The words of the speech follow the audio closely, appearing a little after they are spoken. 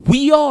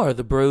We are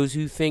the Bros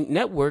Who Think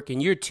Network,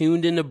 and you're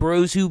tuned in to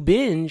Bros Who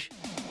Binge.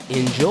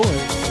 Enjoy.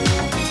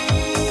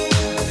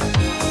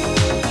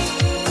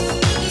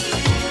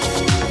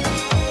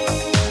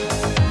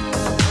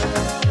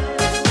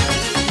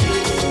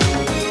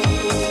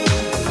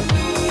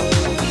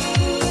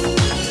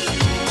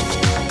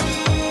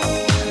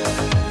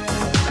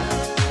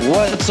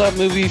 What's up,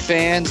 movie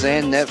fans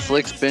and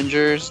Netflix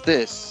bingers?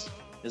 This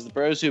is the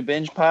Bros Who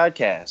Binge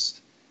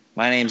podcast.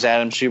 My name's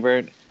Adam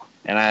Schubert,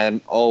 and I'm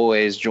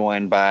always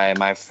joined by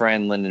my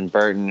friend Lyndon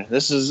Burton.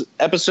 This is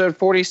episode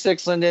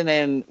 46, Lyndon,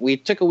 and we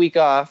took a week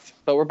off,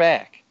 but we're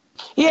back.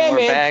 Yeah, and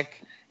we're man.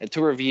 back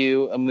to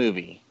review a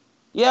movie.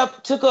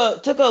 Yep, took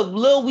a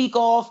little week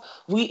off.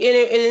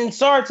 And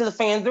sorry to the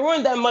fans, there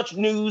wasn't that much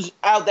news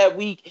out that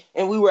week,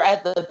 and we were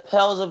at the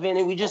Pels event,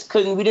 and we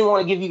didn't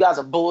want to give you guys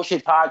a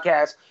bullshit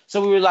podcast,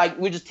 so we were like,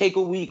 we just take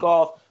a week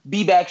off,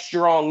 be back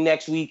strong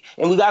next week,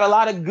 and we got a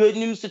lot of good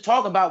news to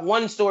talk about.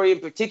 One story in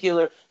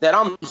particular that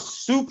I'm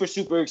super,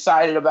 super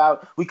excited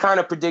about. We kind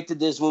of predicted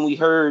this when we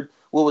heard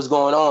what was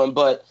going on,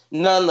 but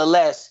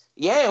nonetheless,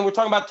 yeah, and we're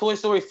talking about Toy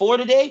Story 4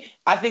 today.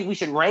 I think we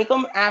should rank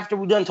them after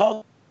we're done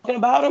talking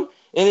about them.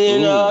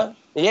 And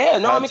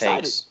then, I'm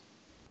excited.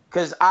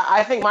 Because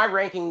I think my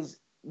ranking's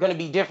going to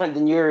be different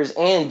than yours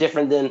and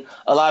different than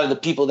a lot of the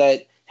people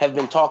that have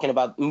been talking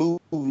about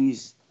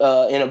movies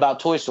and about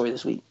Toy Story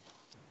this week.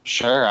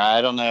 Sure,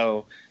 I don't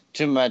know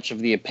too much of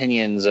the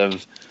opinions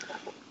of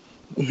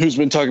who's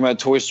been talking about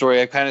Toy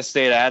Story. I kind of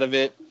stayed out of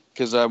it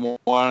because I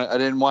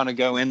didn't want to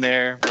go in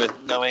there with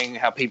knowing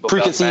how people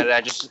felt about it.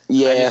 I just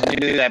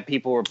knew that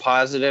people were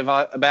positive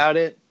about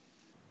it.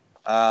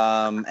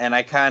 And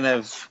I kind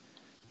of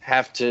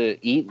have to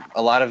eat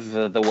a lot of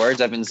the words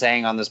I've been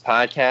saying on this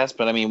podcast,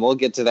 but I mean, we'll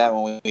get to that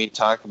when we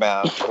talk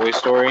about Toy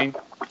Story.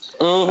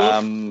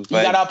 Mm-hmm.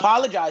 You gotta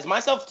apologize,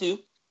 myself too.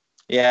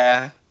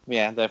 Yeah,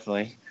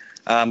 definitely.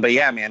 But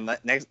yeah, man,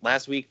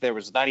 last week there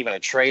was not even a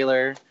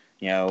trailer.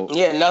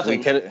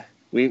 Nothing.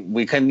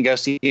 We couldn't go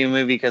see a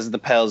movie because of the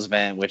Pels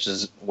event, which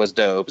was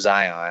dope.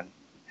 Zion,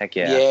 heck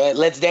yeah. Yeah,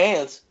 let's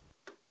dance.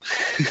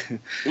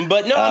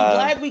 But no, I'm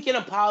glad we can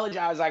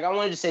apologize. Like, I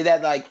wanted to say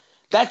that, like,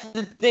 that's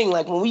the thing.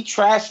 Like, when we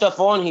trash stuff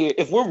on here,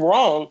 if we're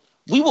wrong,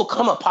 we will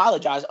come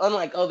apologize,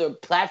 unlike other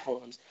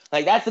platforms.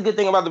 Like, that's the good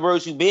thing about the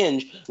Bros Who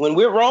Binge. When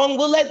we're wrong,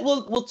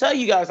 we'll tell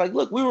you guys, like,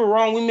 look, we were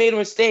wrong, we made a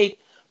mistake,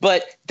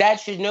 but that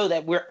should know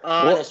that we're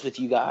honest with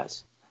you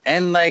guys.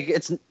 And, like,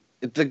 it's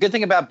the good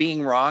thing about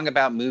being wrong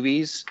about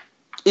movies.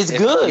 It's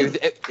good.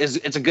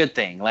 It's a good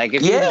thing. Like,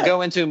 if you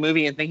go into a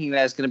movie and thinking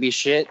that it's going to be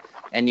shit,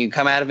 and you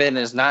come out of it and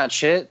it's not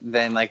shit,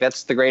 then, like,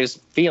 that's the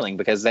greatest feeling,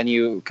 because then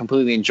you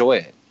completely enjoy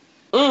it.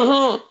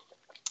 Mm-hmm.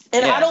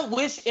 And I don't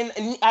wish, and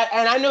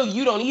I know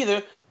you don't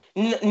either.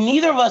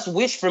 Neither of us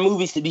wish for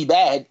movies to be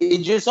bad.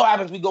 It just so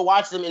happens we go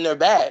watch them and they're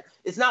bad.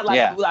 It's not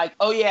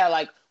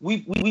like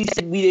we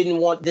said we didn't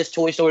want this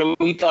Toy Story and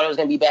we thought it was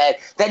gonna be bad.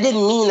 That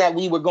didn't mean that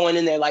we were going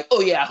in there like,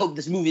 oh yeah, I hope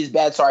this movie is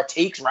bad so our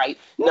take's right.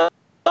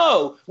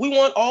 No, we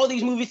want all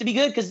these movies to be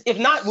good, because if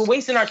not, we're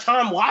wasting our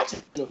time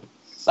watching them.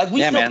 Like,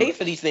 we still pay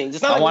for these things.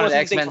 It's not I wanted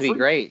X-Men to be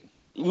great.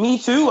 Me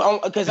too,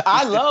 because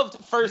I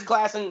loved First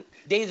Class and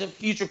Days of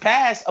Future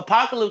Past.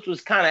 Apocalypse was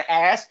kind of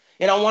ass,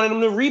 and I wanted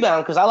them to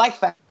rebound because I like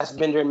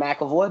Fassbender and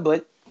McAvoy,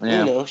 but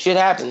shit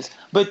happens.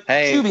 But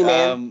hey, Shuby,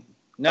 man.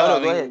 Go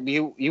ahead.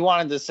 You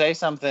wanted to say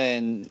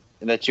something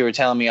that you were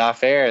telling me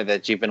off air,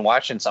 that you've been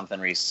watching something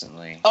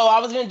recently. Oh, I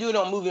was gonna do it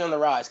on Movie on the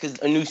Rise because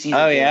a new season.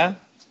 Oh yeah.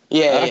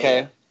 Yeah.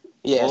 Okay.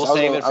 Yeah. We'll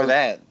save it for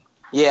that.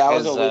 Yeah, I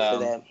was gonna wait for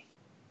that.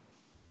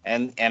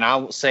 And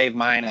I'll save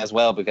mine as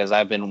well, because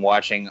I've been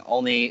watching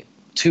only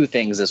 2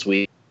 things this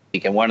week,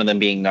 and one of them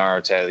being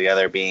Naruto, the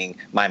other being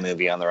my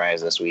Movie on the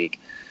Rise this week.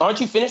 Aren't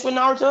you finished with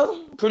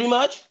Naruto? Pretty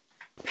much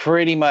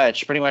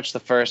the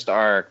first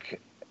arc.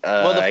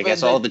 I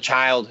guess all the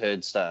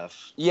childhood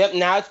stuff. Yep,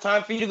 now it's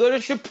time for you to go to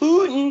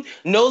Shippuden.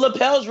 No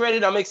lapels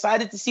ready. I'm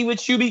excited to see what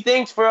Shuby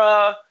thinks for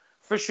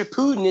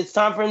Shippuden. It's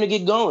time for him to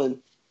get going.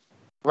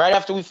 Right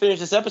after we finish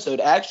this episode,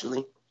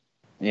 actually.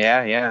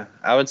 Yeah.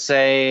 I would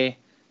say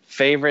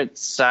favorite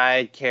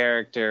side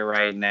character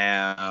right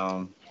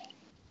now,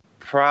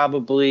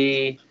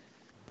 probably,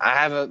 I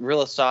have a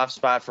real soft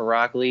spot for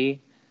Rock Lee,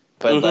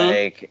 but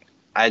like,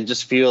 I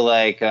just feel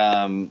like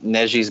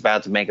Neji's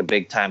about to make a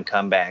big time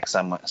comeback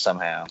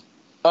somehow.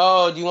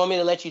 Oh, do you want me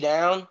to let you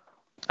down?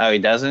 Oh, he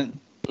doesn't?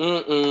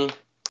 Mm-mm. Well,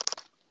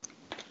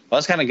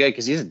 that's kind of good,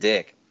 because he's a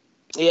dick.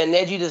 Yeah,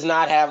 Neji does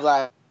not have,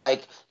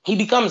 like, he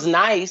becomes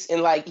nice,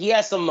 and, like, he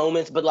has some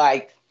moments, but,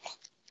 like,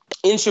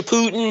 in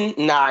Shippuden,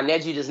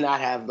 Neji does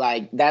not have,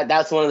 like,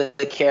 that's one of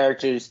the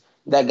characters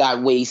that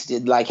got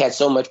wasted, like, had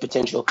so much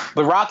potential.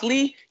 But Rock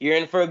Lee, you're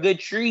in for a good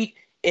treat.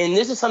 And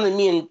this is something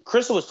me and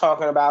Krissa was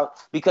talking about,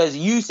 because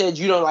you said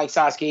you don't like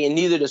Sasuke, and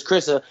neither does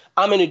Krissa.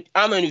 I'm an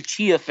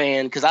Uchiha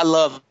fan, because I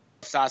love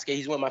Sasuke.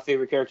 He's one of my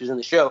favorite characters in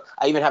the show.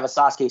 I even have a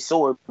Sasuke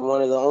sword,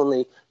 one of the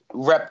only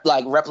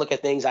replica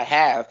things I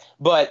have.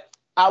 But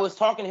I was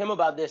talking to him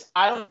about this.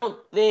 I don't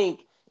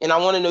think and I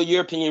want to know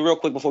your opinion real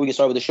quick before we get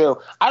started with the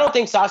show. I don't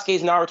think Sasuke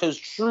is Naruto's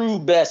true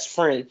best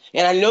friend.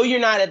 And I know you're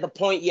not at the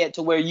point yet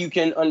to where you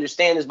can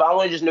understand this, but I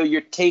want to just know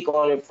your take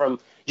on it from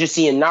just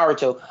seeing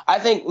Naruto. I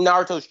think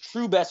Naruto's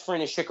true best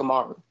friend is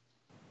Shikamaru.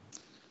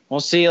 Well,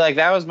 see, like,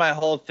 that was my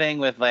whole thing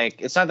with,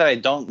 like, it's not that I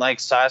don't like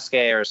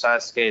Sasuke or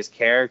Sasuke's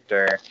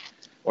character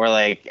or,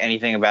 like,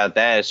 anything about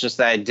that. It's just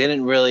that I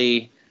didn't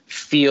really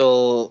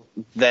feel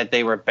that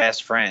they were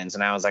best friends.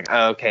 And I was like,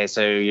 oh, okay,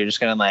 so you're just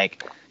going to,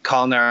 like,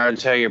 call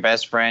Naruto your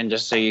best friend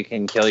just so you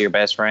can kill your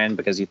best friend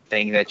because you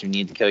think that you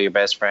need to kill your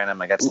best friend? I'm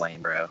like, that's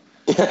lame, bro.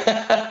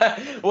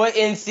 Well,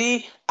 and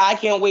see, I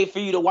can't wait for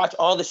you to watch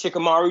all the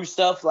Shikamaru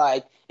stuff,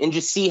 like, and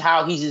just see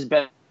how he's his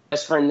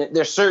best friend.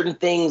 There's certain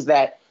things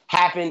that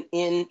happen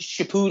in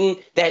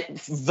Shippuden that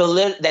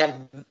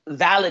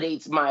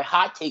validates my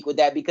hot take with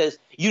that, because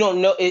you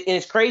don't know, and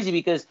it's crazy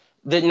because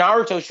the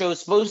Naruto show is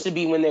supposed to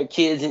be when they're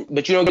kids,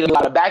 but you don't get a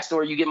lot of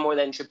backstory. You get more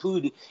than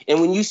Shippuden. And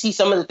when you see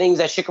some of the things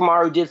that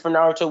Shikamaru did for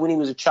Naruto when he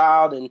was a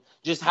child and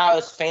just how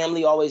his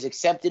family always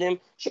accepted him,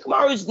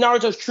 Shikamaru is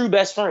Naruto's true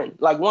best friend,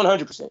 like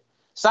 100%.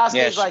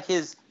 Sasuke is like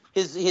his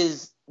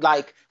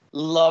like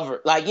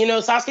lover. Like, you know,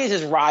 Sasuke is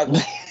his rival.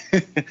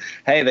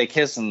 Hey, they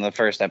kiss in the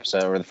first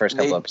episode or the first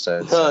couple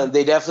episodes. So.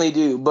 They definitely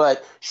do.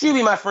 But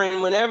Shuby, my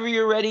friend, whenever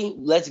you're ready,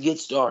 let's get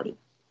started.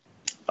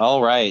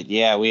 All right.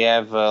 Yeah, we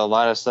have a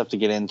lot of stuff to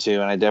get into,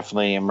 and I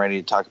definitely am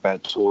ready to talk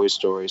about Toy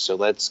Story. So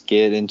let's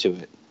get into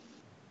it.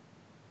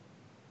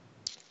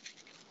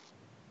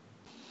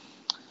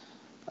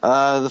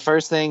 The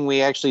first thing,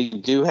 we actually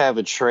do have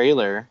a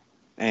trailer,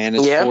 and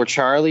it's for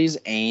Charlie's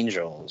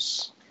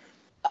Angels.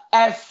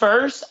 At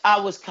first,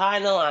 I was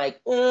kind of like,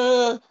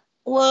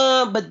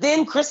 well, but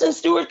then Kristen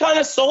Stewart kind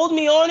of sold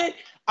me on it.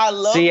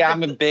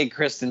 I'm a big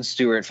Kristen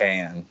Stewart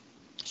fan.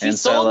 She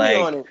sold me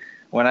on it.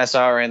 When I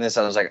saw her in this,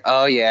 I was like,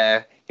 oh,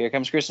 yeah, here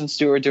comes Kristen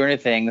Stewart doing her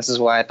thing. This is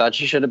why I thought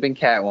she should have been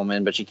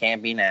Catwoman, but she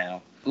can't be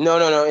now.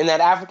 No. And that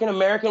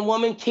African-American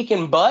woman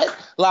kicking butt,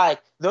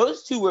 like,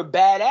 those two were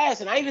badass.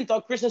 And I even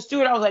thought Kristen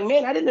Stewart, I was like,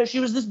 man, I didn't know she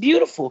was this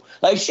beautiful.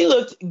 Like, she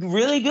looked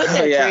really good in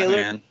that trailer.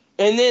 Man.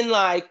 And then,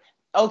 like,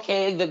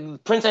 okay, the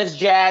Princess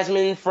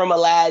Jasmine from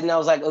Aladdin, I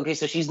was like, okay,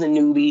 so she's the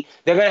newbie.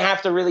 They're going to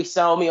have to really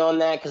sell me on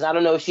that because I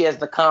don't know if she has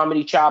the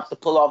comedy chops to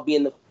pull off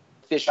being the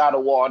fish out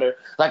of water.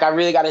 Like, I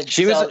really got to.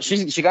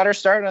 She got her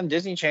start on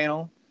Disney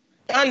Channel.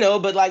 I know,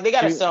 but like, they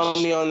got to sell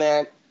me on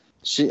that.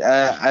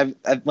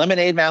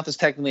 Lemonade Mouth is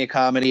technically a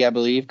comedy, I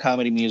believe,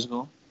 comedy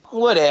musical.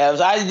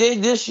 Whatever. I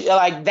did this.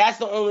 Like, that's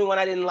the only one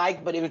I didn't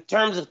like. But in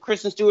terms of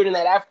Kristen Stewart and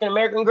that African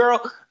American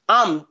girl,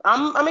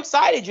 I'm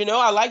excited. You know,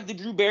 I like the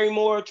Drew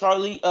Barrymore, not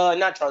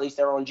Charlize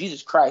Theron.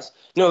 Jesus Christ,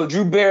 no,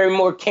 Drew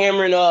Barrymore,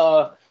 Cameron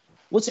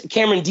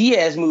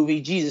Diaz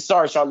movie? Jesus,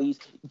 sorry, Charlize.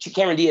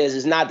 Cameron Diaz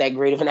is not that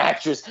great of an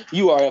actress.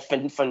 You are a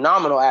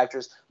phenomenal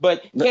actress.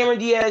 But Cameron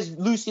Diaz,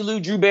 Lucy Liu,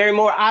 Drew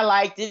Barrymore, I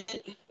liked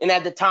it. And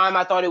at the time,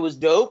 I thought it was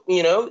dope.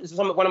 You know, it's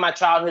one of my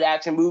childhood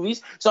action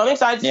movies. So I'm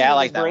excited to see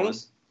what this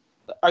brings.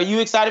 Are you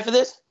excited for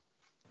this?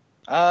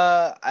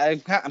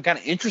 I'm kind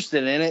of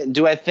interested in it.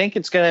 Do I think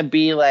it's going to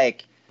be,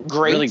 like,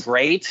 really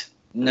great?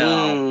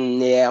 No.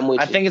 Yeah, I'm with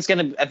you. I think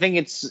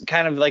it's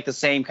kind of like the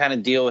same kind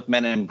of deal with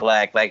Men in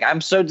Black. Like, I'm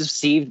so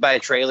deceived by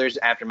trailers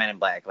after Men in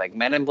Black. Like,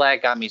 Men in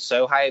Black got me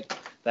so hyped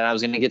that I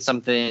was going to get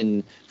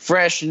something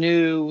fresh,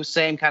 new,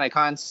 same kind of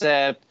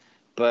concept,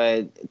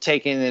 but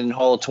taken in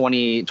whole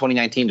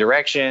 2019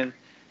 direction.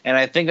 And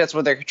I think that's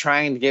what they're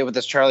trying to get with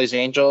this Charlie's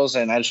Angels,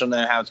 and I just don't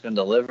know how it's going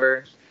to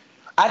deliver.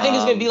 I think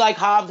it's going to be like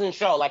Hobbs and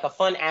Shaw, like a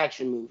fun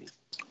action movie.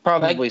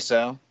 Probably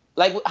so.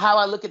 Like how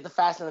I look at the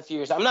Fast and the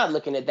Furious. I'm not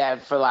looking at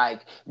that for,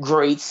 like,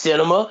 great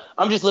cinema.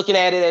 I'm just looking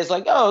at it as,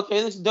 like, oh,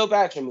 okay, this is a dope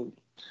action movie.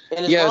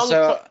 And as long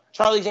as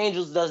Charlie's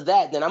Angels does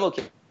that, then I'm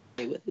okay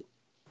with it.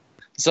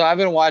 So I've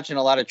been watching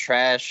a lot of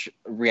trash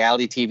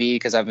reality TV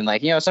because I've been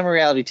like, some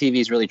reality TV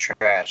is really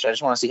trash. I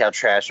just want to see how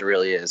trash it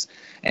really is.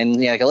 And,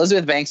 like,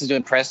 Elizabeth Banks is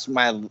doing Press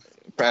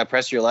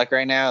Your Luck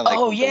right now. Like,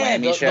 the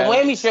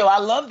Whammy Show. I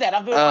love that.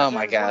 I've been watching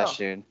my gosh,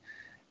 dude.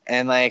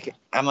 And, like,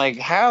 I'm like,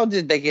 how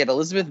did they get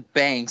Elizabeth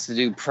Banks to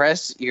do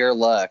Press Your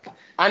Luck?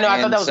 I know.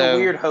 I thought that was a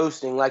weird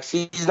hosting. Like,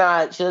 she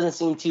doesn't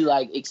seem too,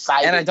 like,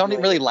 excited. And I don't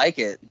really like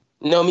it.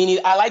 No, me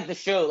neither. I like the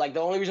show. Like, the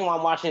only reason why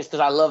I'm watching it is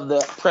because I love the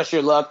Press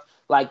Your Luck,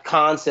 like,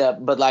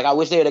 concept. But, like, I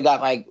wish they would have got,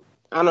 like,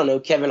 I don't know,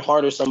 Kevin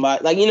Hart or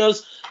somebody. Like, it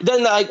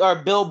doesn't, like, or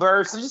Bill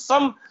Burr. So just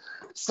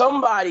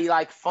somebody,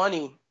 like,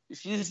 funny.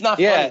 She's just not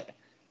funny.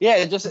 Yeah,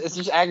 it's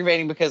just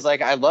aggravating because,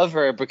 like, I love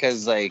her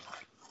because, like,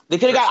 they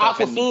could have got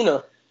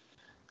Awkwafina.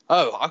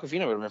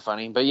 Awkwafina would have been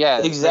funny, but yeah.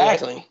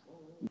 Exactly.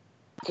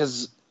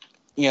 Because,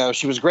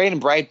 she was great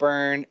in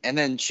Brightburn, and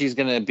then she's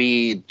going to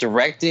be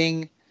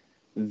directing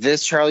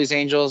this Charlie's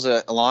Angels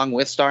along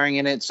with starring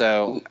in it,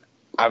 so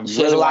I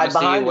really want to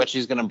see what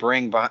she's going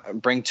to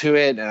bring to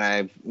it,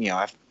 and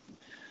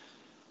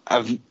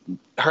I've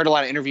heard a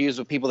lot of interviews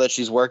with people that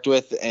she's worked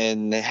with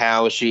and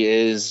how she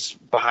is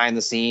behind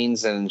the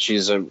scenes, and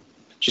she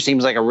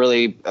seems like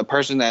a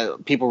person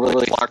that people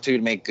really flock to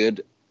make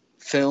good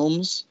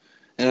films.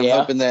 And I'm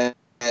hoping that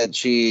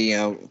she,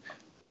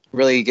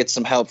 really gets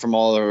some help from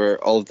all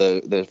of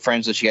the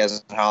friends that she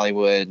has in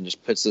Hollywood, and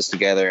just puts this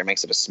together and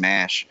makes it a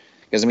smash.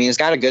 Because I mean,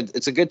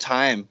 it's a good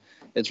time.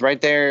 It's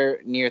right there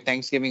near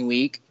Thanksgiving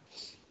week.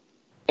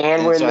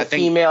 And we're in the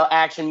female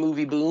action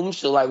movie boom,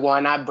 so like,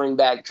 why not bring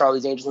back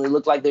Charlie's Angels? And they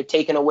look like they're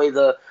taking away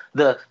the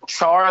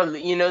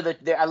Charlie. You know,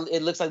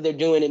 it looks like they're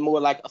doing it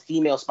more like a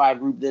female spy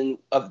group than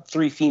of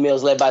 3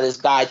 females led by this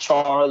guy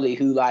Charlie,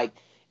 who like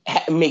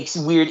makes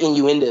weird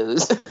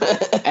innuendos.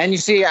 And you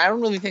see, I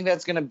don't really think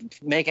that's gonna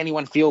make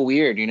anyone feel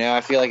weird. You know,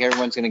 I feel like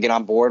everyone's gonna get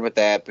on board with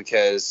that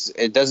because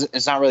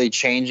it's not really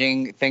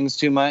changing things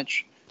too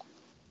much.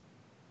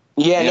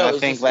 Yeah, you know,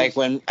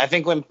 I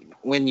think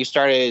when you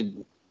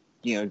started,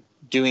 you know,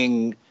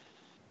 doing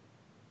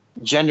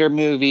gender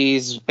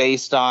movies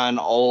based on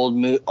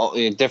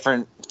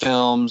different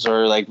films,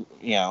 or like,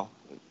 you know,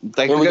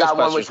 like, and we got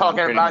one we're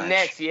talking about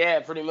next. Yeah,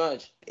 pretty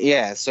much.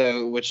 Yeah,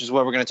 so which is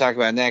what we're going to talk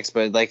about next.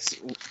 But like,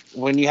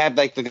 when you have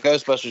like the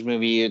Ghostbusters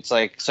movie, it's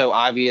like so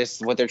obvious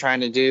what they're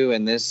trying to do,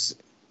 and this,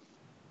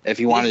 if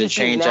you wanted to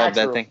change up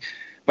that thing,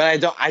 but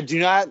I do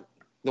not.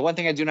 The one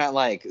thing I do not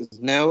like is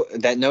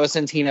that Noah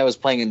Centineo is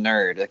playing a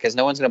nerd, because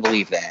no one's going to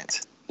believe that.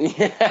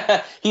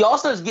 Yeah, he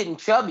also is getting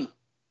chubby.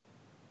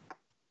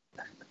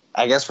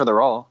 I guess for the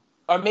role.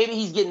 Or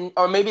maybe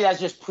that's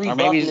just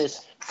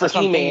pre-buffness for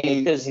He-Man.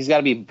 Because he's got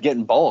to be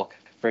getting bulk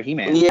for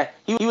He-Man. Yeah,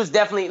 he was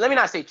definitely, let me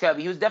not say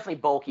chubby, he was definitely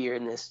bulkier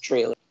in this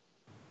trailer.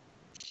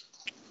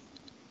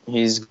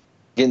 He's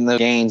getting the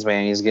gains,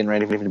 man. He's getting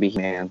ready for him to be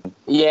He-Man.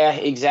 Yeah,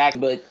 exactly.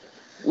 But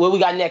what we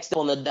got next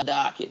on the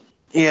docket?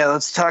 Yeah,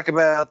 let's talk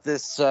about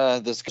this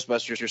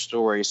Ghostbusters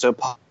story. So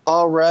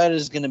Paul Rudd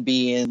is going to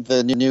be in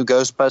the new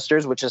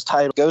Ghostbusters, which is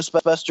titled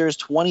Ghostbusters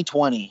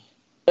 2020.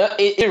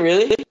 It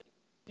really?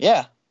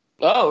 Yeah.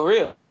 Oh,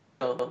 real?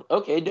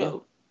 Okay,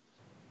 dope.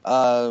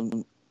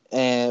 And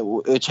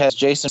which has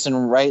Jason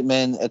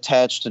Reitman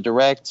attached to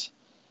direct,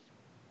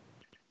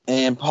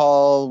 and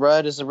Paul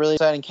Rudd is a really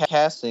exciting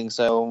casting.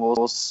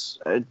 So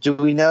do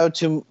we know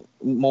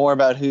more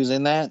about who's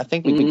in that? I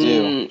think we could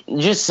do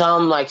just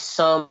some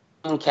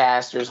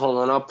casters. Hold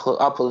on, I'll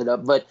pull it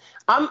up. But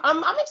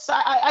I'm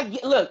excited.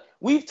 Look,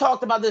 we've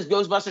talked about this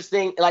Ghostbusters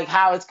thing, like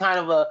how it's kind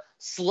of a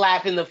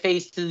slap in the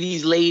face to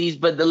these ladies,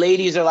 but the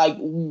ladies are like,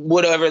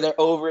 whatever, they're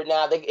over it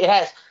now. It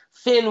has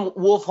Finn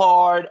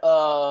Wolfhard,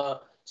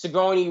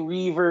 Sigourney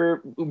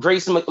Weaver,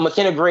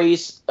 McKenna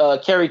Grace,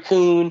 Carrie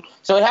Coon.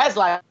 So it has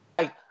like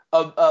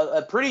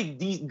a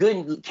pretty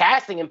good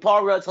casting, and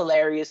Paul Rudd's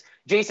hilarious.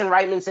 Jason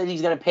Reitman says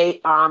he's going to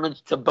pay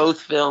homage to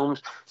both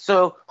films.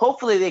 So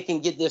hopefully they can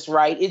get this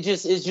right.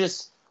 It's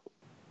just,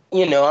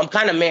 you know, I'm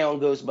kind of mad on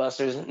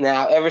Ghostbusters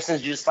now, ever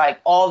since just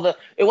like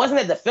it wasn't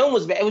that the film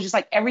was bad. It was just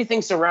like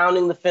everything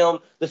surrounding the film.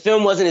 The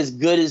film wasn't as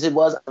good as it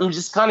was. I'm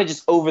just kind of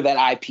just over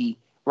that IP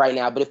right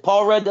now. But if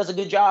Paul Rudd does a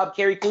good job,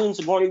 Carrie Coon,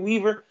 Sigourney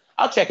Weaver,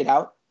 I'll check it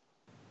out.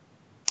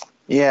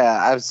 Yeah,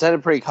 I've said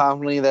it pretty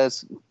confidently that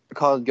it's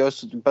called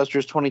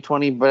Ghostbusters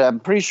 2020, but I'm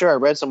pretty sure I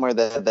read somewhere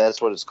that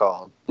that's what it's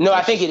called. No,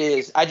 I think it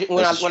is.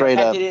 When I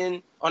typed it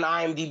in on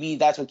IMDb,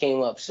 that's what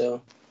came up. So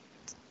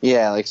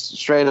yeah, like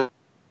straight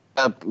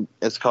up,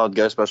 it's called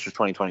Ghostbusters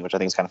 2020, which I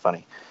think is kind of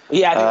funny.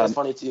 Yeah, I think that's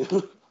funny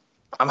too.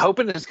 I'm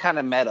hoping it's kind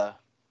of meta.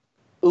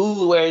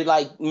 Ooh, where it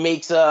like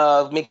makes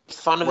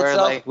fun of where,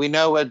 itself. Like, we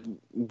know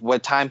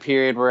what time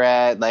period we're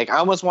at. Like, I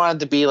almost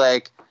wanted to be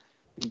like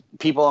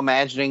people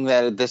imagining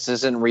that this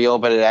isn't real,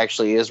 but it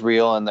actually is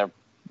real, and they're,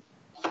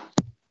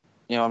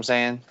 you know what I'm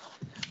saying?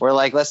 Where,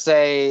 like, let's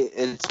say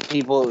it's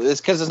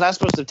because it's not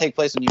supposed to take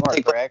place in New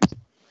York, correct?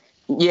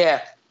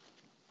 Yeah.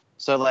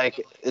 So,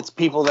 like, it's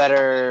people that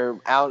are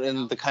out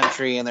in the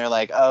country, and they're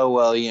like, oh,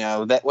 well, you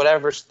know, that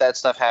whatever that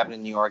stuff happened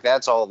in New York,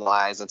 that's all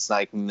lies. It's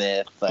like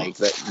myth. Like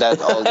that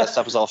all that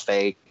stuff is all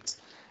fake.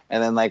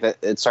 And then like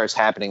it starts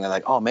happening. They're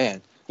like, oh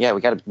man, yeah,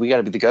 we gotta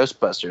be the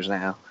Ghostbusters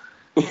now.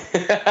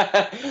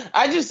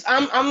 I just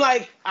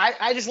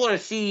want to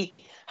see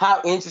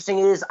how interesting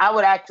it is. I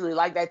would actually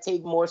like that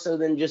take more so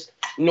than just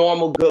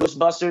normal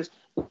Ghostbusters.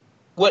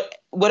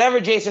 Whatever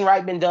Jason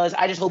Reitman does,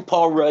 I just hope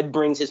Paul Rudd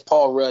brings his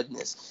Paul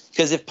Ruddness.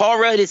 Because if Paul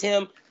Rudd is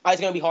him, it's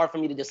going to be hard for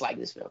me to dislike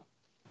this film.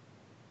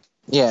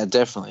 Yeah,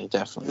 definitely.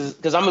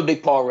 Because I'm a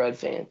big Paul Rudd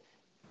fan.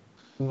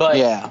 But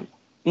yeah.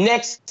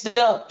 Next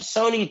up,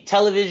 Sony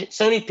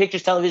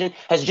Pictures Television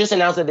has just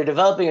announced that they're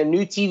developing a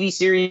new TV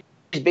series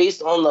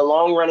based on the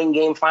long-running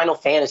game Final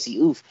Fantasy.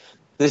 Oof.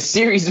 The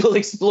series will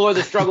explore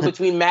the struggle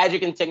between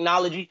magic and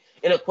technology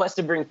in a quest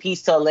to bring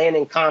peace to a land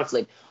in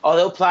conflict.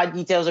 Although plot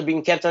details are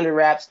being kept under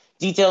wraps,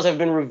 details have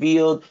been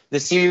revealed. The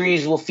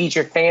series will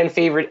feature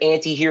fan-favorite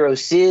anti-hero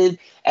Sid,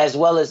 as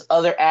well as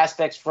other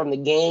aspects from the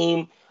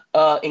game,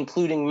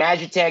 including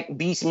Magitech,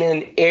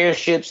 Beastmen,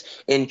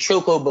 airships, and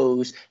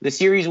chocobos. The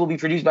series will be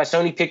produced by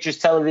Sony Pictures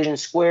Television,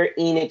 Square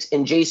Enix,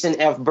 and Jason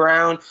F.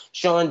 Brown,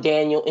 Sean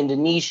Daniel, and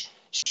Dinesh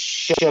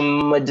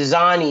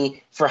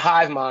Shamadazani for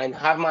Hivemind.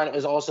 Hivemind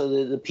is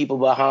also the people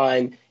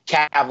behind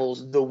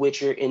Cavill's The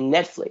Witcher and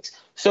Netflix.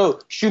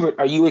 So, Schubert,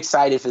 are you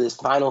excited for this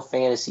Final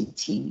Fantasy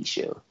TV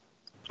show?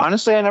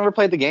 Honestly, I never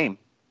played the game.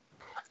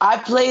 I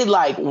played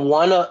like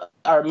one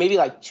or maybe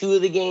like 2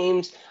 of the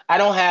games. I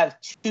don't have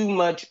too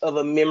much of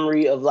a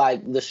memory of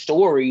like the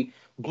story,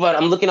 but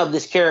I'm looking up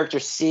this character,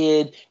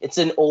 Sid. It's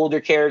an older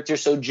character,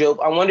 so Joe.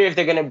 I wonder if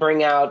they're gonna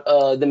bring out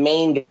the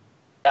main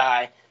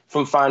guy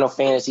from Final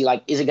Fantasy.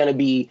 Like, is it gonna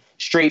be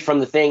straight from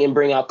the thing and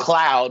bring out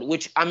Cloud?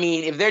 Which, I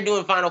mean, if they're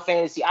doing Final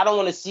Fantasy, I don't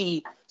want to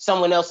see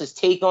someone else's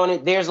take on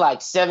it. There's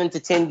like 7 to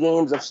 10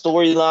 games of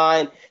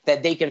storyline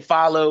that they can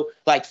follow.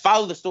 Like,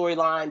 follow the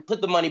storyline,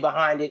 put the money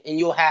behind it, and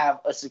you'll have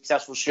a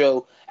successful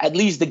show. At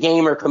least the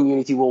gamer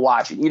community will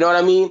watch it. You know what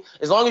I mean?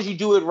 As long as you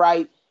do it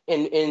right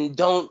and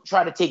don't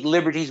try to take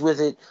liberties with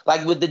it,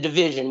 like with The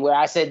Division, where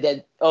I said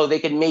that, oh, they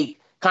could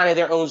make kind of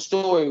their own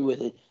story with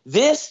it.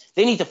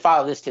 They need to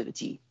follow this to the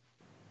T.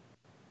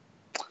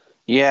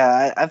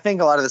 Yeah, I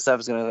think a lot of this stuff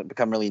is going to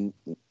become really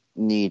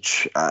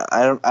niche.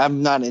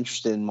 I'm not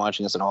interested in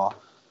watching this at all.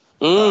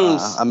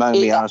 I'm not gonna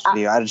be honest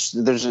with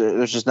you.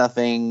 There's just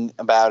nothing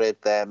about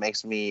it that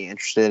makes me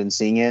interested in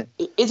seeing it.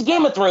 It's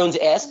Game of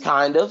Thrones-esque,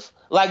 kind of.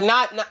 Like,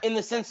 not in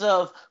the sense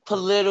of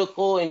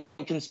political and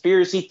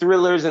conspiracy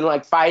thrillers and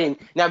like fighting.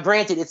 Now,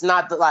 granted, it's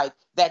not like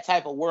that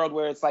type of world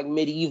where it's like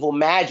medieval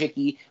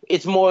magic-y.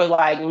 It's more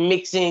like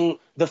mixing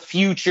the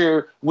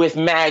future with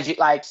magic,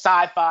 like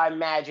sci-fi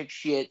magic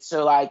shit.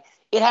 So like,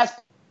 it has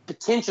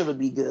potential to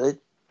be good.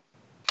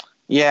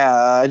 Yeah,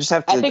 I just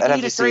have to. I think I'd you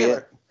have need to a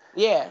trailer.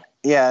 See it.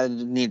 Yeah, I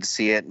need to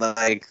see it.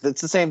 Like,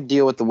 it's the same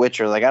deal with The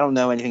Witcher. Like, I don't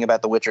know anything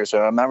about The Witcher,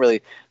 so I'm not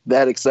really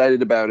that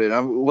excited about it.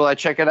 Will I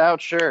check it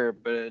out? Sure,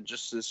 but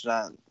it's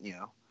not, you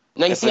know.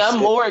 Now, you see, I'm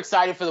more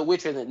excited for The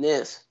Witcher than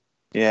this.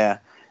 Yeah.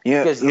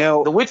 Because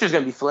The Witcher's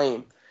going to be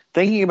flame.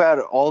 Thinking about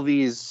all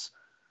these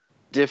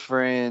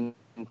different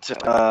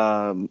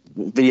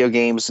video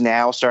games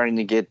now starting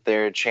to get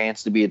their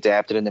chance to be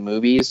adapted into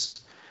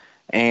movies,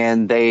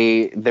 and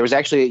there was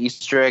actually an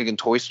Easter egg in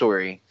Toy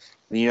Story.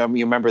 You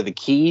remember the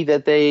key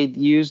that they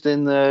used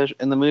in the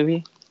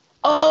movie?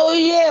 Oh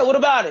yeah, what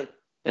about it?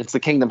 It's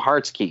the Kingdom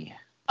Hearts key.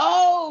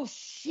 Oh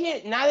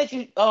shit!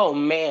 Oh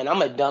man,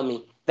 I'm a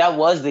dummy. That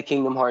was the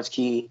Kingdom Hearts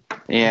key.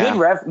 Yeah.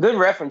 Good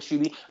reference,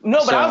 Shuby.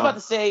 No, but I was about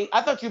to say,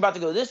 I thought you were about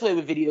to go this way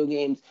with video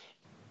games.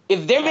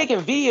 If they're making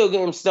video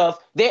game stuff,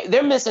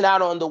 they're missing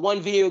out on the one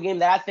video game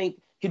that I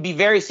think could be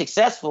very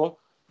successful,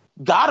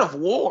 God of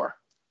War.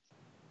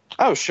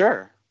 Oh,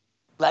 sure.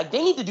 Like,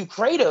 they need to do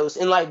Kratos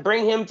and like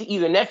bring him to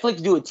either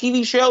Netflix, do a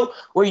TV show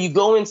where you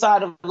go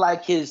inside of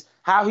like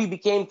how he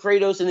became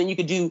Kratos, and then you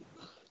could do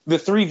the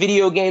 3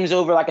 video games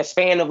over like a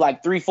span of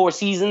like 3-4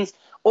 seasons.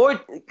 Or,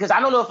 because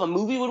I don't know if a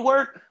movie would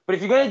work, but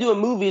if you're going to do a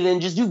movie, then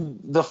just do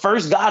the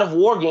first God of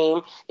War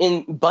game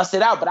and bust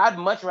it out. But I'd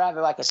much rather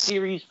like a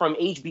series from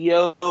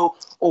HBO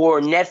or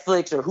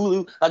Netflix or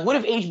Hulu. Like, what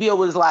if HBO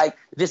was like,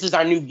 this is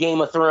our new Game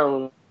of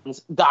Thrones,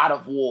 God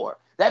of War?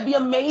 That'd be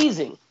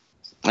amazing.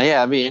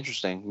 Yeah, it'd be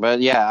interesting.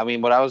 But yeah, I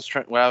mean, what I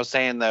was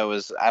saying though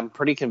is I'm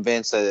pretty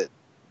convinced that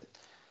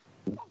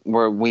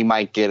we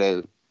might get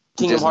a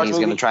Disney's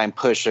going to try and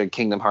push a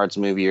Kingdom Hearts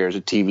movie or a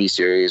TV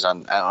series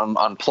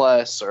on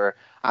Plus, or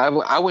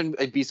I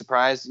wouldn't be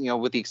surprised,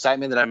 with the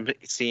excitement that I'm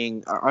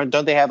seeing.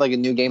 Don't they have like a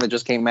new game that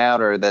just came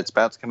out or that's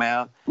about to come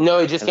out? No,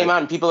 it just came out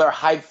and people are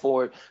hyped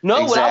for it.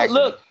 No,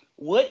 exactly.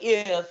 What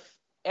if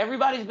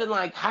everybody's been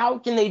like, how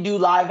can they do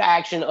live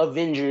action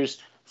Avengers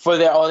for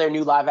all their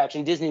new live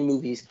action Disney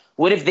movies?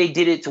 What if they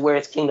did it to where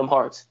it's Kingdom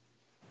Hearts?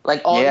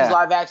 Like, all these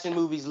live action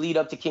movies lead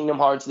up to Kingdom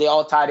Hearts. They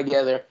all tie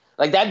together.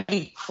 Like, that'd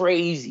be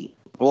crazy.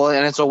 Well,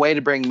 and it's a way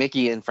to bring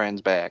Mickey and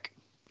friends back.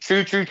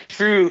 True.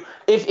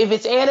 If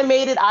it's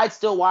animated, I'd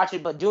still watch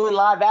it. But doing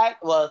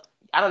well,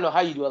 I don't know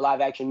how you do a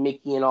live action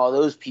Mickey and all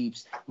those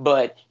peeps,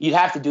 but you'd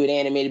have to do it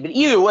animated. But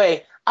either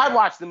way, I'd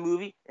watch the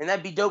movie, and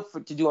that'd be dope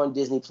to do on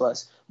Disney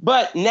Plus.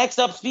 But next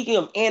up, speaking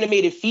of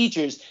animated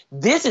features,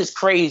 this is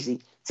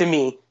crazy to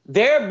me.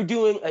 They're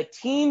doing a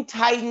Teen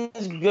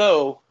Titans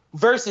Go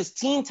versus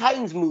Teen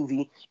Titans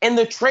movie, and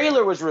the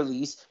trailer was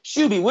released.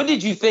 Shuby, what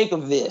did you think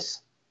of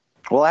this?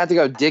 Well, I had to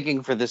go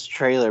digging for this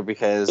trailer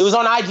because it was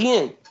on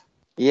IGN.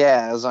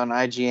 Yeah, it was on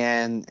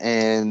IGN,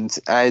 and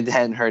I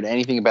hadn't heard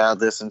anything about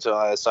this until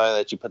I saw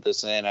that you put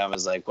this in. I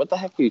was like, what the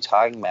heck are you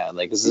talking about?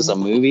 Like, is this a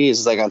movie? Is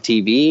this like on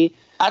TV?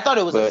 I thought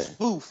it was a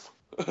spoof.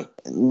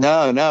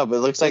 No, but it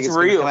looks like it's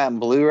going to come out in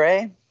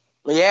Blu-ray.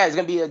 Yeah, it's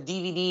going to be a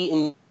DVD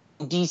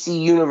and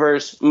DC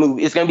Universe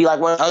movie. It's going to be like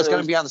one of those. It's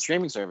going to be on the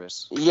streaming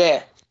service.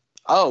 Yeah.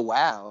 Oh,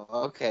 wow.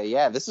 Okay,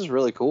 yeah, this is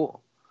really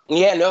cool.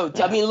 Yeah, no,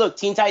 I mean, look,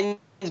 Teen Titans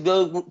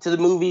Go to the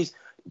movies.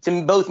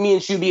 To both me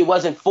and Shuby, it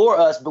wasn't for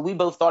us, but we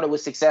both thought it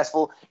was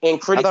successful, and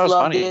critics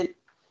loved it.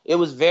 It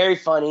was very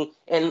funny,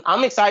 and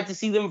I'm excited to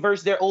see them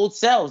versus their old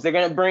selves. They're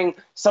going to bring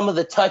some of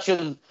the touch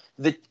of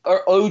the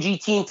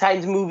OG Teen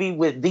Titans movie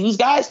with these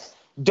guys.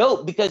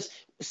 Dope, because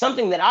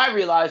something that I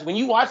realized when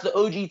you watch the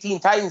OG Teen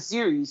Titans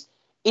series,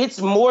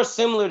 it's more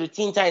similar to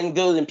Teen Titans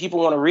Go than people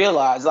want to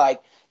realize. Like,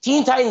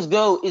 Teen Titans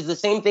Go is the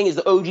same thing as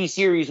the OG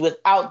series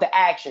without the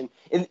action.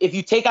 And if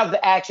you take out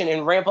the action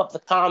and ramp up the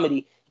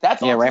comedy,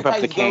 that's all Teen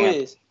Titans Go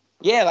is.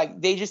 Yeah, like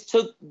they just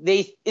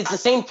it's the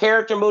same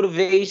character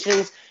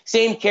motivations,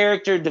 same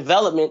character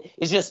development.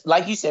 It's just,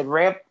 like you said,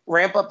 ramp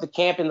up the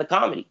camp and the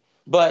comedy.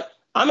 But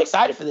I'm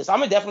excited for this. I'm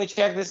gonna definitely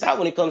check this out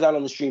when it comes out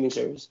on the streaming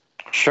service.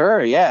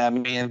 Sure, yeah. I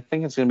mean, I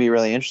think it's going to be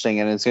really interesting,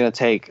 and it's going to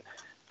take.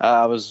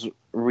 I was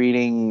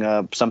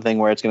reading something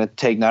where it's going to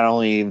take not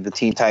only the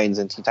Teen Titans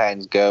and Teen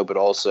Titans Go, but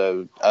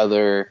also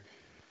other.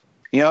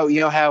 You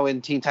know how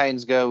in Teen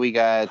Titans Go we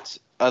got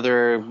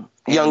other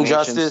Young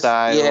Justice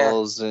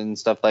styles and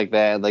stuff like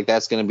that. Like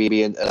that's going to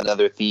be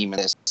another theme in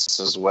this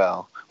as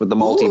well with the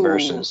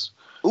multiverses.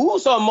 Ooh,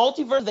 so a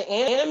multiverse, the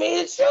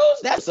animated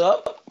shows? That's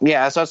up.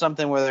 Yeah, I saw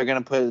something where they're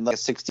going to put like a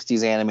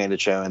 60s animated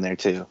show in there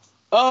too.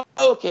 Oh,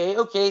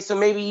 okay. So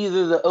maybe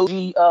either the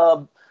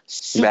OG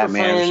Super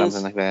Batman Friends, or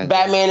something like that.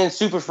 Batman and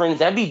Super Friends.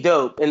 That'd be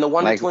dope. And the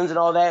Wonder Twins and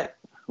all that.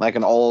 Like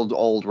an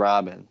old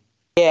Robin.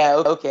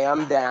 Yeah, okay,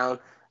 I'm down.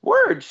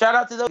 Word. Shout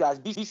out to those guys.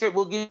 Be sure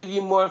we'll give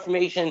you more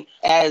information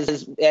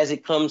as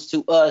it comes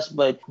to us,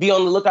 but be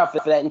on the lookout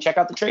for that and check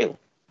out the trailer.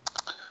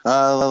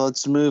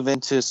 Let's move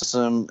into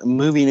some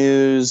movie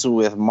news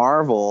with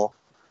Marvel.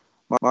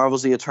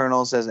 Marvel's The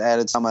Eternals has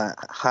added Salma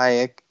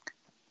Hayek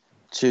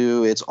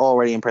to its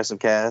already impressive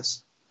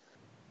cast.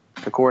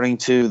 According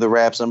to The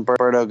Wrap's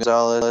Umberto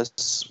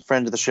Gonzalez,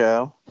 friend of the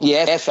show.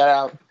 Yeah, shout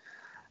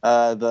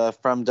out. The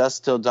From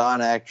Dusk Till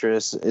Dawn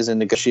actress is in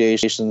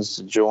negotiations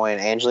to join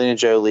Angelina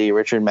Jolie,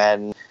 Richard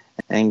Madden,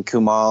 and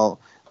Kumail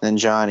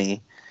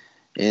Nanjiani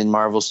in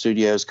Marvel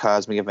Studios'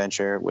 Cosmic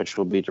Adventure, which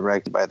will be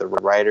directed by the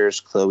writers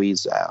Chloe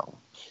Zhao.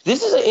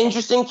 This is an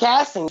interesting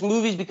casting. This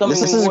movie's becoming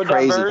more diverse. This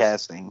is crazy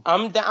casting.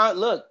 I'm down.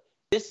 Look,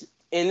 this,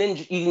 and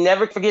then you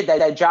never forget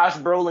that Josh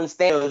Brolin's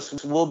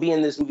Thanos will be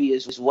in this movie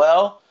as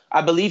well.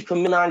 I believe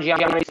Kumail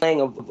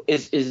Nanjiani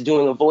is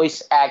doing a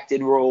voice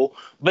acted role,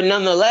 but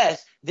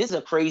nonetheless, this is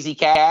a crazy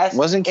cast.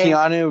 Wasn't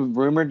Keanu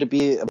rumored to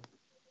be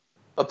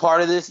a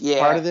part of this? Yeah,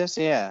 part of this.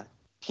 Yeah,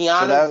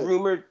 Keanu's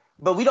rumored,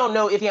 but we don't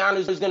know if Keanu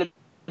is going to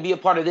be a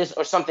part of this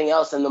or something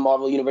else in the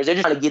Marvel universe. They're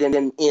just trying to get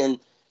him in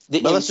the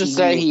MCU. Let's just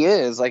say he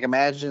is. Like,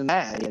 imagine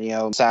that.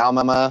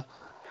 Salma,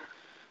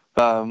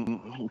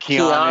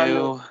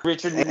 Keanu,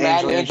 Richard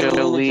Madden, Angelina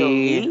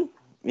Jolie.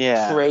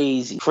 Yeah,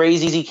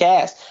 crazy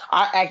cast.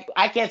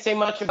 I can't say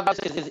much about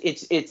it because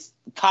it's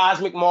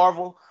Cosmic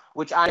Marvel,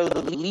 which I know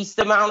the least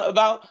amount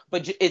about,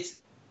 but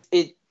it's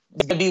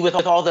gonna be with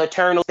all the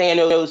Eternal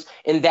Thanos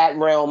in that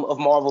realm of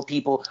Marvel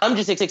people. I'm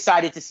just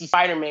excited to see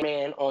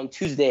Spider-Man on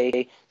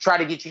Tuesday. Try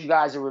to get you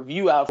guys a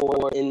review out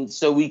for it, and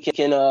so we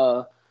can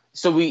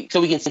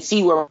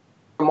see where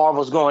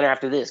Marvel's going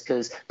after this,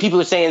 because people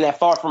are saying that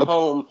Far From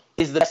Home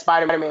is the best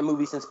Spider-Man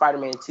movie since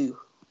Spider-Man 2.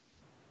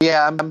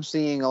 Yeah, I'm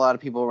seeing a lot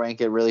of people rank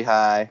it really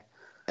high.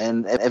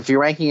 And if you're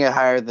ranking it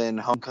higher than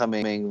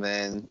Homecoming,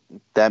 then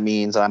that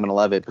means I'm going to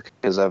love it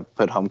because I've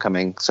put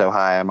Homecoming so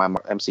high on my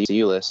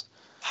MCU list.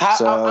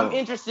 I'm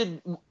interested,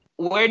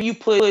 where do you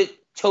put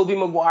Tobey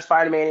Maguire,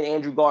 Spider-Man, and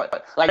Andrew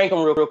Garfield? Like, rank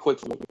them real quick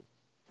for me.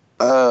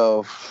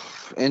 Oh,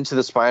 Into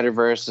the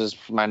Spider-Verse is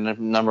my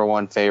number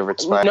one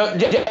favorite Spider-Man.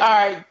 No, all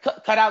right,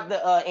 cut out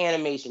the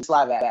animation,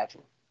 live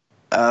action.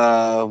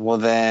 Well,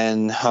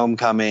 then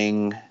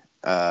Homecoming,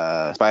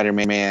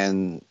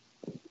 Spider-Man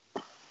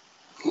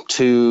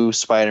 2,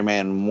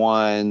 Spider-Man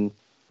 1,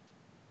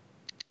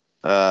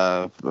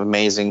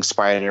 Amazing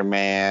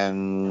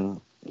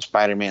Spider-Man,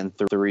 Spider-Man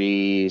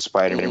 3,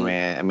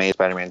 Spider-Man, Amazing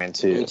Spider-Man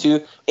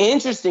 2.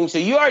 Interesting. So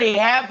you already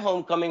have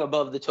Homecoming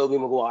above the Tobey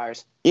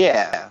Maguires.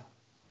 Yeah.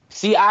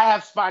 See, I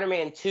have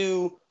Spider-Man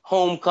 2,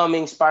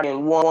 Homecoming,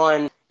 Spider-Man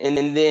 1, and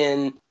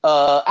then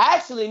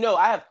actually no,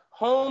 I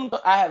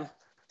have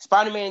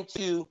Spider-Man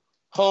 2,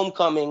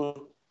 Homecoming,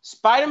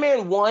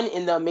 Spider-Man 1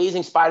 and the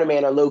Amazing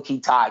Spider-Man are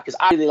low-key tied because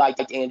I really liked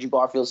Andrew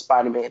Garfield's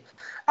Spider-Man.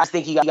 I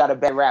think he got a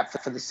better rap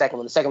for the second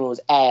one. The second one was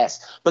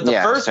ass. But the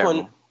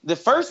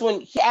first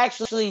one, he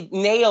actually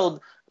nailed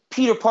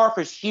Peter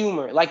Parker's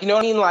humor. Like, you know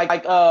what I mean?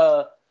 Like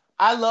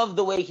I love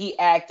the way he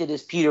acted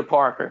as Peter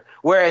Parker.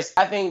 Whereas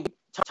I think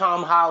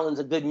Tom Holland's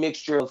a good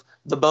mixture of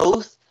the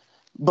both.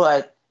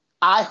 But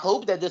I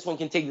hope that this one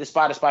can take the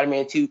spot of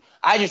Spider-Man 2.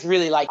 I just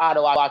really like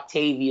Otto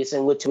Octavius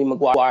and what Tobey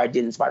Maguire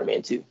did in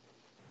Spider-Man 2.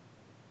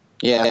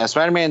 Yeah,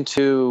 Spider-Man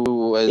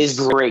 2 is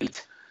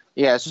great.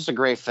 Yeah, it's just a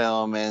great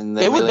film, and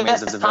it was the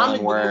best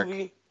comic book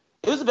movie.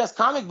 It was the best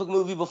comic book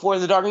movie before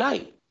The Dark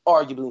Knight,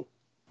 arguably.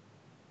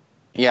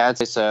 Yeah, I'd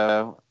say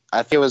so.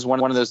 I think it was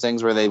one of those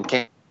things where they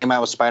came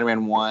out with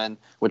Spider-Man 1,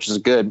 which is a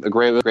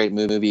great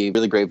movie,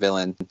 really great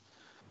villain.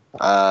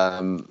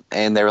 And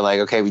they were like,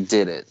 okay, we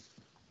did it.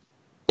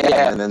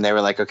 Yeah. And then they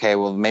were like, okay,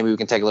 well, maybe we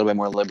can take a little bit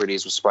more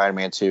liberties with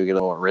Spider-Man 2, get a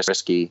little more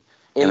risky.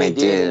 And they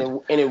did.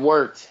 And it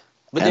worked.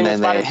 But then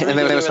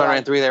with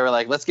Spider-Man 3, they were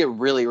like, let's get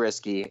really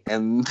risky.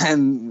 And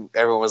then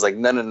everyone was like,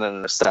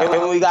 no, stop. And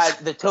when we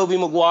got the Tobey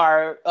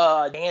Maguire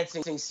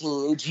dancing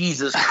scene,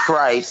 Jesus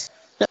Christ.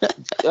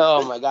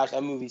 Oh, my gosh,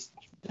 that movie's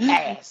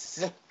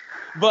ass.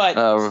 But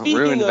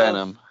ruined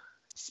Venom.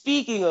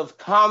 Speaking of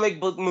comic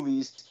book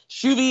movies,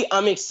 Shuby,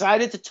 I'm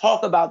excited to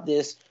talk about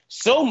this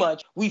so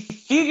much. We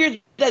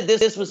figured that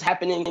this was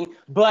happening,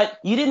 but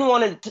you didn't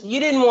want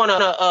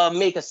to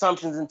make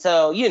assumptions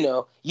until you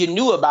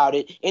knew about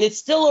it. And it's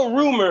still a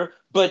rumor,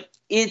 but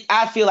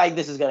I feel like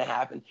this is going to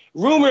happen.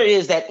 Rumor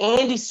is that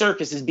Andy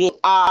Serkis is being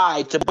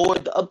eyed to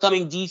board the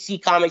upcoming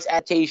DC Comics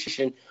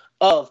adaptation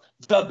of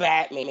the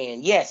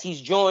Batman. Yes,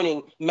 he's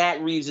joining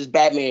Matt Reeves as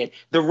Batman.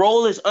 The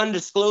role is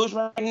undisclosed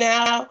right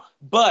now,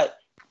 but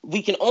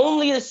we can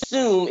only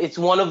assume it's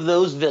one of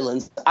those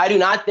villains. I do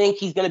not think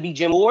he's going to be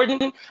Jim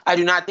Gordon. I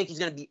do not think he's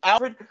going to be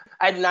Alfred.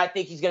 I do not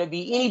think he's going to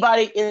be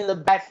anybody in the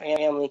Bat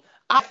family.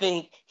 I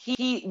think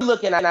he's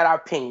looking at our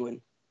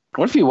Penguin.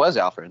 What if he was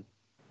Alfred?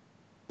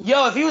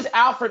 Yo, if he was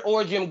Alfred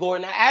or Jim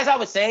Gordon, as I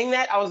was saying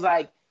that, I was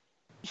like,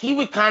 he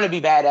would kind of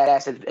be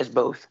badass as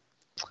both.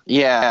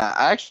 Yeah,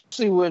 I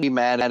actually wouldn't be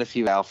mad at if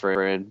he was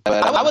Alfred,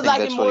 but I would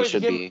like him more as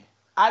Jim.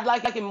 I'd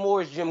like him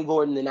more as Jim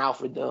Gordon than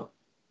Alfred, though.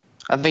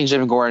 I think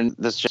Jim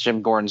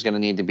Gordon's going to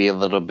need to be a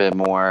little bit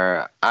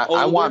more.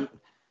 I want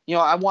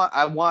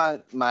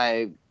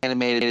my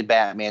animated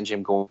Batman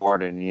Jim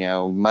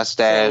Gordon.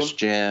 Mustache Same.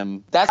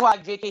 Jim. That's why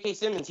J.K.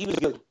 Simmons, he was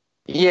good.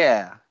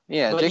 Yeah.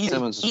 But J.K.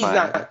 Simmons is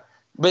fine.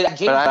 But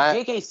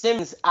J.K.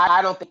 Simmons,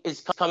 I don't think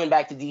is coming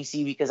back to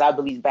DC because I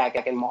believe he's back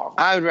in Marvel.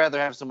 I would rather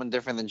have someone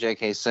different than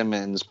J.K.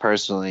 Simmons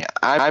personally.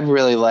 I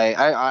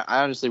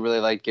honestly really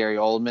like Gary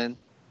Oldman.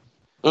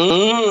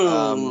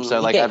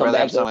 So I'd rather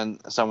have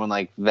someone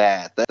like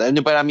that. But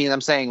I mean,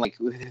 I'm saying like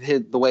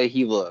the way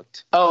he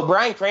looked. Oh,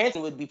 Bryan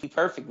Cranston would be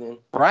perfect then.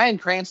 Bryan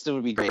Cranston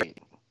would be great.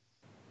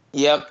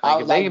 Yep,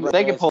 if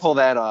they could pull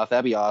that off,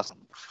 that'd be awesome.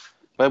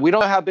 But we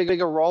don't know how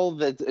big a role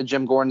that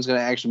Jim Gordon's going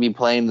to actually be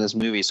playing in this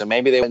movie, so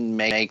maybe they wouldn't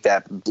make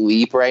that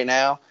leap right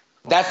now.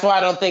 That's why I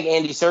don't think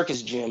Andy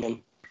Serkis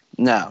Jim.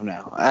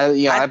 No.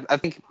 I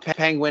think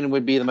Penguin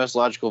would be the most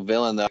logical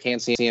villain, though. I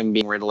can't see him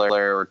being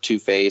Riddler or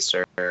Two-Face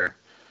or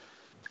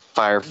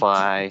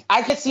Firefly.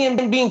 I could see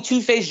him being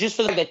Two-Face just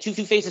for that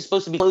Two-Face is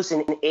supposed to be close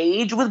in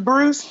age with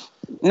Bruce.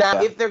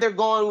 Now, if they're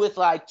going with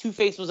like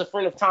Two-Face was a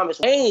friend of Thomas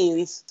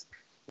Wayne's,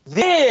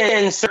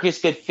 then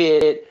Serkis could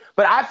fit it.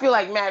 But I feel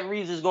like Matt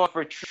Reeves is going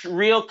for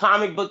real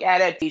comic book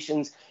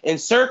adaptations, and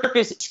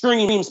Serkis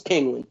screams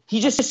Penguin. He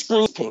just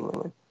screams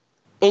Penguin.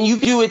 And you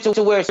do it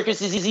to where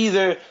Serkis is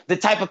either the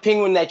type of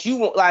penguin that you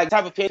want, like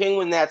type of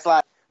penguin that's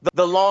like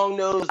the long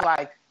nose,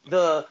 like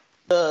the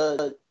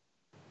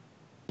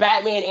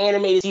Batman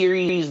animated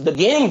series, the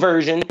beginning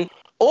version,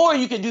 or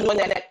you could do the one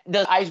that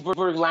does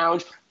Iceberg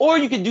Lounge, or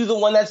you could do the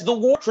one that's the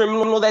war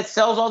criminal that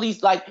sells all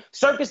these. Like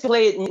Serkis can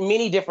play it in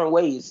many different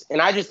ways,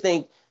 and I just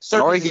think.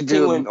 Or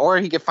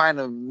he could find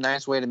a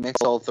nice way to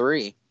mix all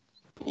three.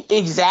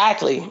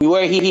 Exactly,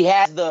 where he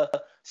has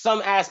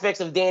some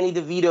aspects of Danny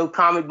DeVito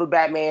comic book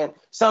Batman,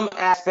 some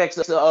aspects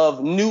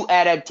of new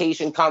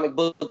adaptation comic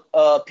book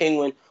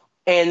Penguin,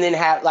 and then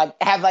have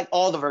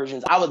all the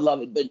versions. I would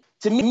love it, but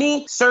to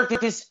me,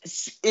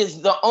 Serkis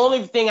is the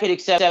only thing I could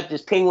accept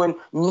is Penguin,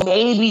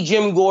 maybe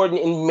Jim Gordon,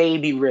 and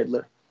maybe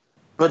Riddler.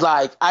 But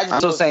I'm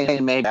still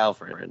saying maybe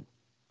Alfred.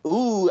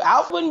 Ooh,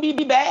 Alfred wouldn't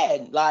be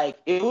bad. Like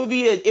it would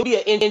be an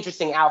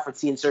interesting Alfred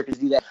seeing Serkis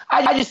do that.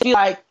 I just feel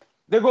like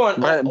they're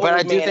going. But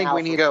I do think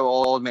we need to go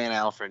old man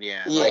Alfred.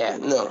 Yeah. Yeah.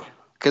 No.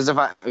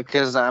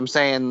 Because I'm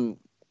saying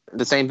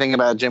the same thing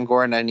about Jim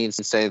Gordon. I need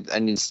to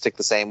stick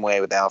the same way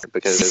with Alfred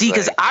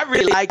because I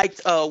really liked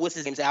what's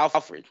his name's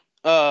Alfred.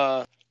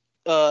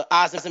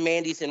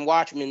 Ozymandias in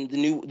Watchmen,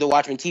 the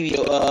Watchmen TV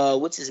show.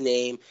 What's his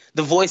name?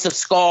 The voice of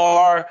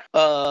Scar.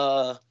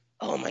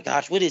 Oh my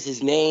gosh, what is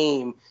his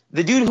name?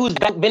 The dude who's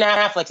Ben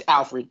Affleck's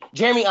Alfred,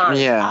 Jeremy Irons.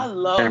 Yeah, I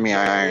love Jeremy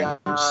Irons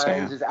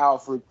as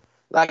Alfred.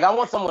 Like I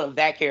want someone of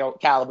that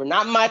caliber,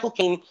 not Michael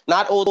Caine,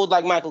 not old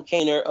like Michael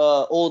Caine or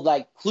old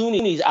like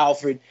Clooney's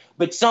Alfred,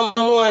 but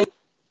someone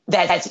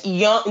that's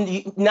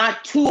young,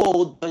 not too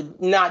old,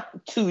 but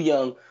not too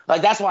young.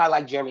 Like that's why I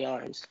like Jeremy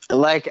Irons.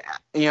 Like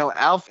an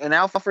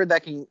Alfred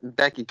that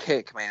can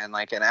kick, man.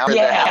 Like an Alfred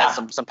that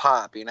has some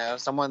pop.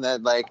 Someone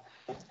that like.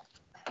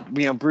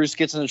 Bruce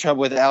gets into trouble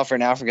with Alfred,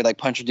 and Alfred could like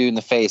punch a dude in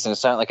the face, and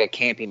it's not like a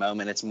campy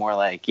moment. It's more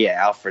like,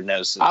 Alfred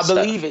knows. I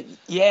believe it.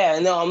 Yeah,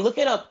 no, I'm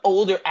looking up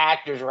older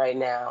actors right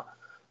now.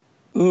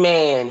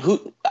 Man,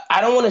 who I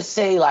don't want to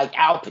say like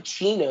Al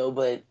Pacino,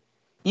 but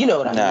you know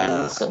what I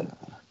mean. So,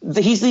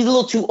 he's a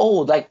little too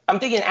old. Like I'm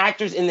thinking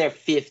actors in their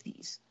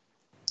 50s.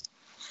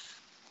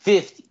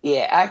 50,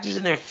 yeah, actors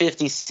in their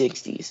 50s,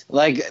 60s.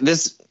 Like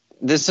this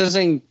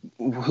isn't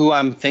who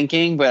I'm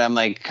thinking, but I'm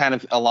like kind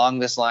of along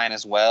this line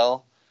as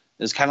well.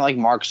 It's kind of like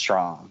Mark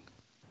Strong.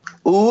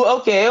 Ooh,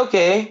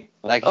 okay.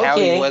 Like how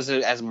he was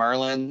as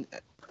Merlin,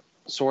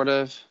 sort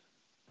of.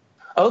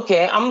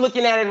 Okay, I'm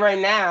looking at it right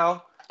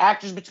now.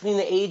 Actors between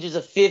the ages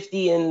of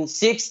 50 and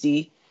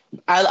 60.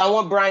 I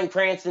want Bryan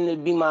Cranston to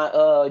be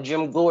my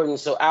Jim Gordon,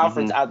 so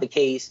Alfred's out the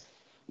case.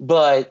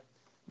 But,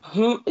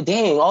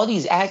 dang, all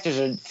these actors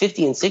are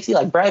 50 and 60,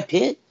 like Brad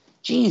Pitt?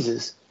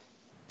 Jesus.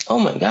 Oh,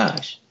 my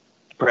gosh.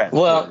 Brad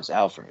Pitt is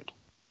Alfred.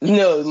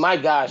 No, my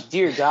gosh.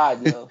 Dear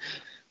God, no.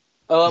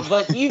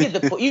 But you get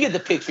the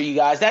picture, you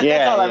guys. That's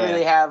all I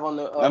really have on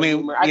the. I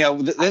mean,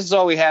 this is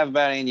all we have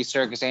about Andy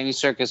Serkis. Andy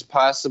Serkis,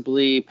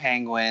 possibly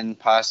Penguin,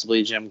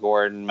 possibly Jim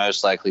Gordon,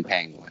 most likely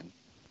Penguin.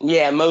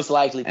 Yeah, most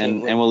likely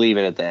Penguin. And we'll leave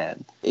it at that.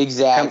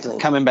 Exactly.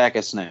 Coming back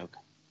as Snoke.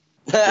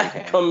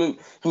 Coming,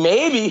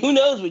 maybe. Who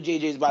knows what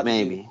JJ's about to do?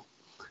 Maybe.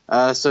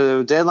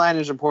 So Deadline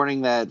is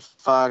reporting that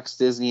Fox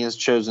Disney has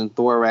chosen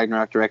Thor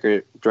Ragnarok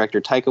director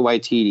Taika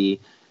Waititi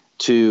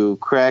to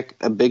crack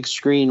a big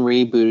screen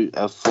reboot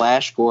of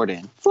Flash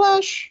Gordon.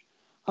 Flash!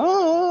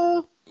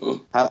 Masters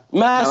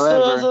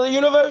of the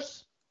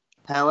Universe?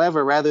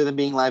 However, rather than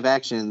being live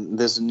action,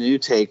 this new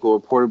take will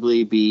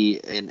reportedly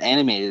be an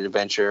animated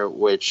adventure,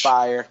 which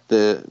Fire.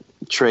 the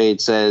trade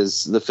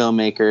says the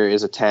filmmaker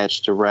is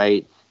attached to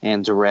write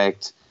and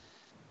direct.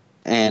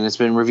 And it's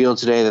been revealed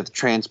today that the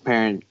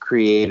Transparent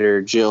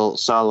creator Jill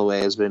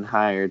Soloway has been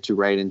hired to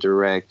write and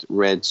direct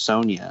Red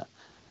Sonja.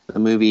 The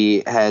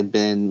movie had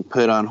been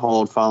put on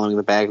hold following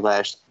the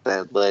backlash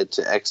that led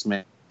to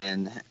X-Men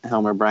and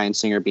Helmer Bryan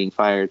Singer being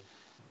fired.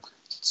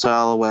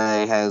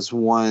 Soloway has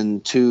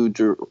won 2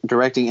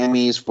 directing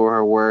Emmys for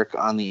her work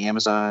on the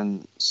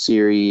Amazon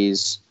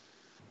series,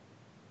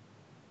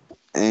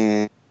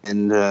 and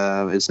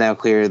it's now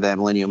clear that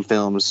Millennium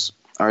Films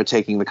are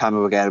taking the comic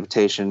book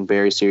adaptation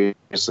very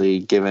seriously,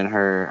 given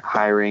her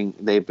hiring.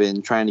 They've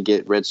been trying to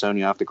get Red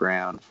Sonja off the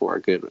ground for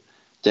a good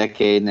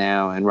decade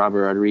now, and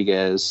Robert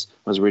Rodriguez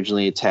was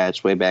originally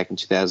attached way back in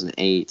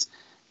 2008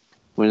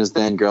 when his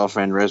then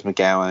girlfriend Rose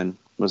McGowan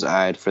was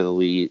eyed for the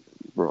lead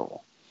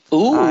role.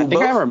 Ooh, I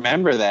think I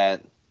remember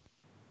that.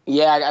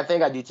 Yeah, I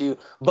think I do too.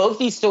 Both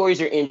these stories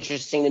are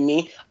interesting to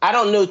me. I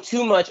don't know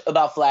too much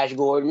about Flash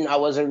Gordon. I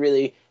wasn't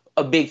really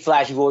a big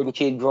Flash Gordon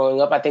kid growing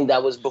up. I think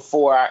that was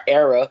before our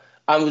era.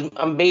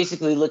 I'm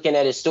basically looking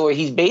at his story.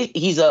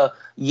 He's a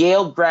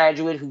Yale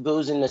graduate who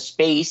goes into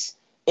space,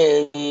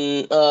 and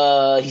he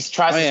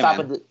tries to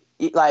stop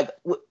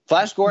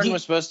Flash Gordon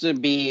was supposed to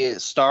be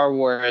Star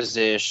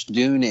Wars-ish,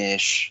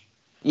 Dune-ish.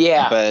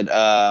 Yeah, but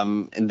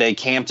they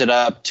camped it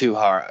up too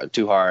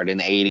hard in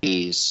the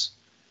 80s.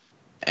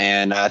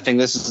 And I think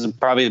this is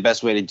probably the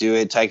best way to do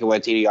it. Taika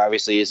Waititi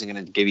obviously isn't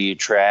going to give you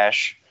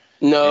trash.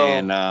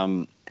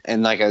 No.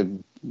 And like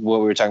what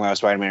we were talking about with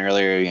Spider-Man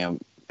earlier,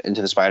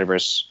 Into the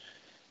Spider-Verse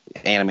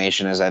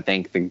animation is, I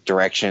think, the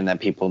direction that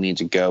people need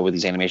to go with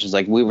these animations.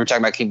 Like we were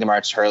talking about Kingdom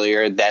Hearts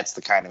earlier. That's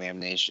the kind of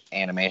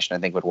animation I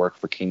think would work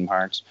for Kingdom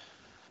Hearts.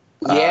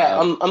 Yeah,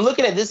 I'm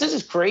looking at this. This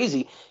is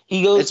crazy.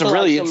 He goes. It's a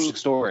really interesting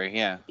story.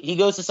 Yeah. He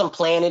goes to some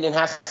planet and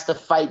has to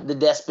fight the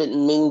despot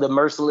Ming the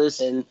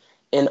Merciless, and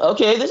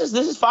okay, this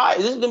is fire.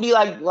 This is gonna be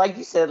like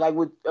you said, like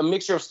with a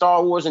mixture of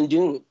Star Wars and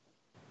Dune.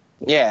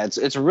 Yeah,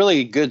 it's a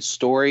really good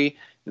story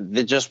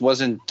that just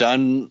wasn't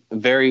done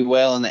very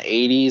well in the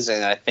 80s,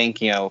 and I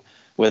think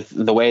with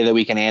the way that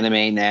we can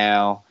animate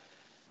now,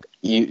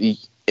 it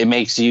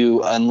makes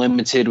you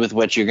unlimited with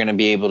what you're going to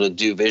be able to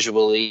do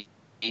visually,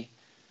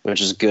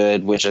 which is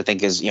good, which I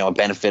think is, a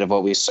benefit of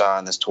what we saw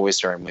in this Toy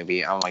Story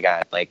movie. Oh my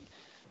God. Like,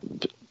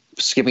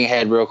 skipping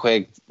ahead real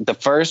quick, the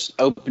first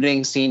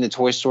opening scene of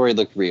Toy Story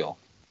looked real.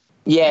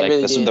 Yeah, like it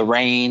really did. The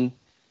rain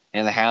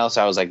in the house,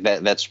 I was like,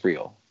 that's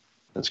real.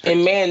 That's crazy.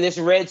 And man, this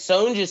Red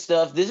Sonja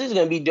stuff, this is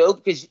going to be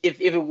dope because if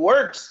it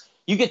works,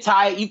 you could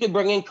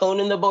bring in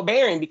Conan the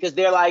Barbarian because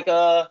they're like,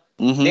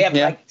 they have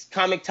like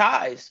comic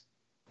ties.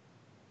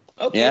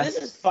 Okay, This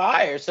is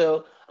fire.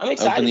 So I'm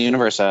excited. Open the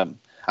universe up.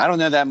 I don't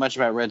know that much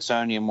about Red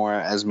Sonja more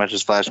as much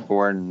as Flash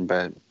Gordon,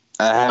 but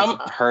I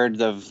have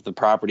heard of the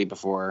property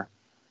before.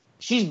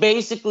 She's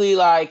basically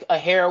like a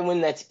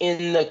heroine that's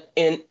that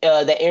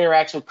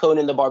interacts with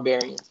Conan the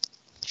Barbarian.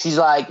 She's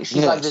like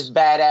this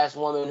badass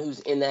woman who's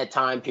in that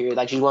time period.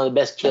 Like she's one of the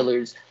best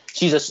killers.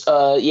 She's that's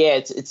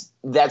pretty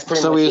much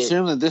it. So we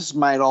assume that this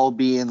might all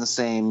be in the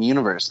same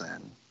universe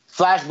then.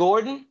 Flash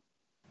Gordon?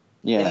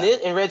 Yeah.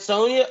 And Red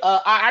Sonja?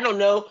 I don't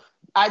know.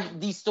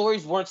 These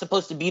stories weren't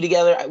supposed to be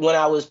together. When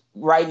I was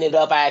writing it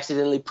up, I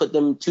accidentally put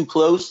them too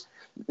close.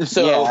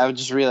 So yeah, I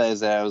just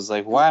realized that. I was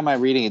like, why am I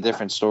reading a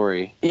different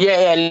story?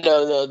 Yeah,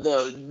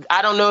 no.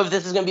 I don't know if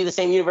this is going to be the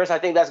same universe. I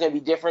think that's going to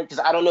be different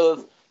because I don't know if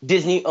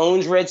Disney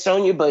owns Red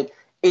Sonja, but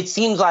it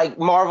seems like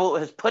Marvel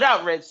has put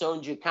out Red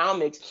Sonja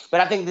comics, but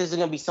I think this is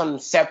going to be something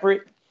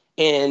separate,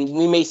 and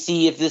we may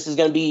see if this is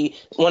going to be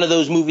one of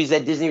those movies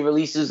that Disney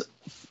releases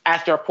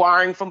after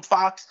acquiring from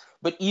Fox.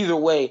 But either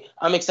way,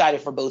 I'm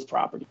excited for both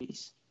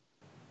properties.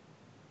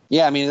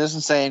 Yeah, I mean, it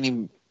doesn't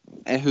say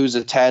who's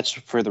attached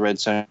for the Red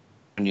Sonja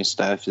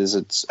stuff. Is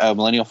it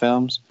Millennial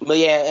Films? But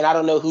yeah, and I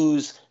don't know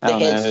who's the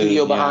head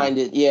studio behind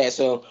it. Yeah,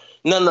 so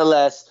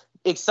nonetheless,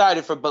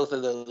 excited for both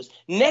of those.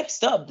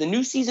 Next up, the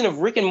new season of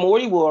Rick and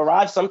Morty will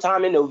arrive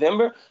sometime in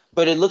November,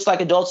 but it looks like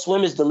Adult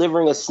Swim is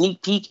delivering a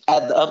sneak peek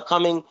at the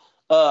upcoming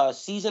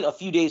season a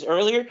few days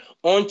earlier.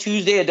 On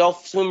Tuesday,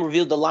 Adult Swim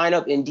revealed the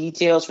lineup and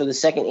details for the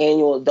second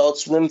annual Adult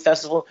Swim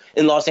Festival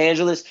in Los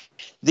Angeles.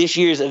 This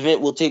year's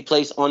event will take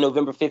place on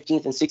November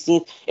 15th and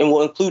 16th and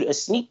will include a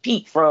sneak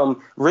peek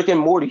from Rick and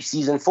Morty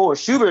Season 4.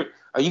 Schubert,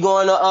 are you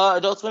going to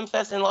Adult Swim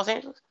Fest in Los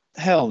Angeles?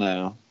 Hell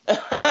no.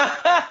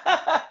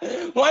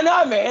 Why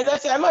not, man?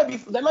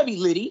 That might be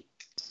litty.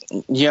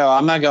 Yo,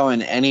 I'm not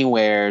going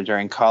anywhere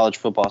during college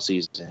football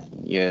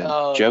season. You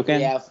joking?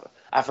 Yeah,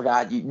 I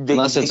forgot.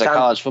 Unless it's a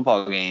college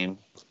football game.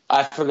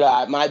 I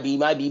forgot. Might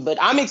be. But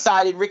I'm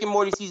excited. Rick and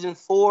Morty Season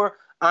 4.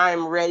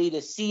 I'm ready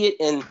to see it,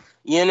 and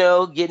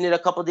getting it a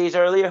couple days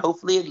earlier.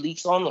 Hopefully, it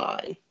leaks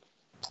online.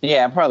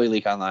 Yeah, probably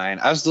leak online.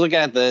 I was looking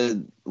at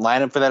the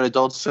lineup for that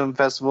Adult Swim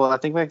Festival. I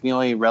think like the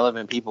only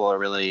relevant people are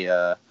really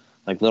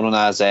like Lil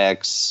Nas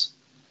X.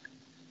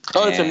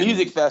 Oh, it's a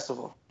music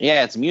festival.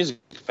 Yeah, it's a music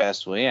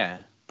festival. Yeah.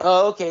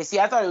 Oh, okay. See,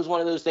 I thought it was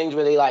one of those things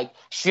where they like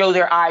show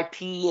their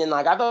IP and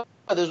like I thought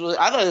this was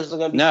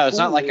gonna be. No, it's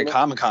not like a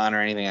Comic-Con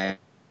or anything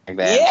like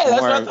that. Yeah,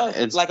 that's what I thought.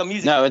 It's like a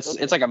music. No,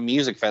 it's like a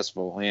music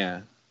festival.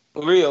 Yeah.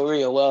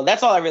 Real. Well,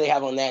 that's all I really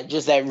have on that.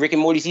 Just that Rick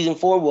and Morty season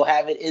 4. We'll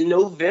have it in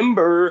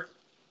November.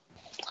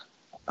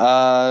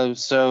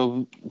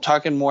 So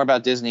talking more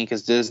about Disney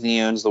because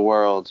Disney owns the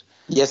world.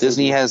 Yes,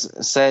 Disney has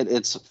set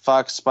its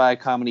Fox spy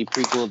comedy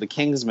prequel, The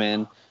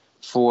Kingsman,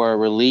 for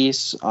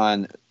release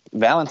on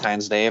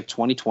Valentine's Day of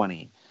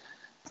 2020.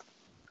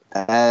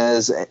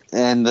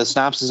 And the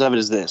synopsis of it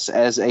is this: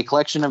 as a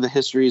collection of the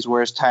history's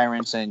worst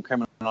tyrants and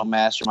criminal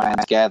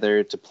masterminds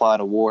gather to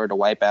plot a war to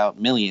wipe out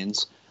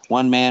millions,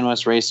 one man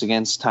must race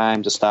against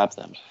time to stop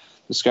them.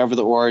 Discover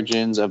the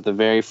origins of the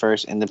very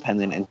first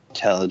independent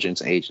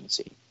intelligence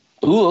agency.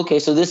 Ooh, okay.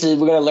 So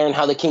we're gonna learn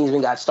how the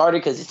Kingsman got started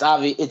because it's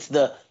obvious it's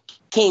the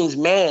King's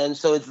Man,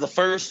 so it's the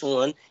first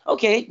one.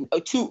 Okay,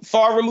 too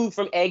far removed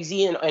from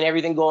Eggsy and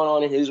everything going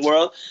on in his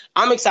world.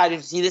 I'm excited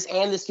to see this,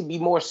 and this could be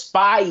more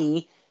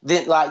spy-y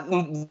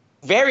than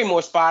very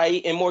more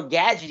spy and more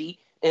gadgety,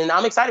 and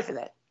I'm excited for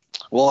that.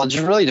 Well, it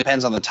just really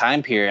depends on the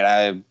time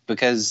period,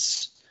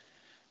 because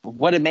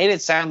what it made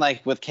it sound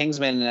like with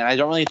Kingsman, and I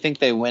don't really think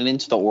they went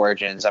into the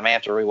origins. I may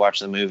have to rewatch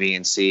the movie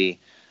and see,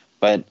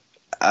 but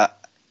I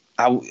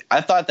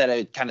thought that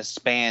it kind of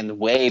spanned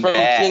way from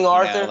back, King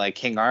Arthur, like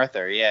King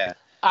Arthur, yeah.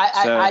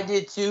 I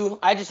did too.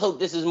 I just hope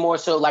this is more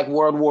so like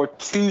World War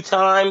II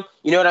time.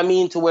 You know what I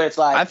mean? To where it's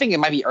like I think it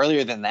might be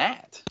earlier than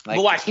that. Like,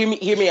 but watch, hear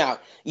me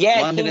out.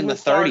 Yeah, London in the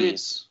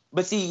 30s.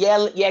 But see,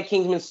 yeah,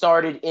 Kingsman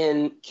started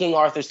in King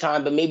Arthur's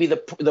time, but maybe the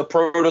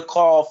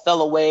protocol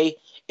fell away,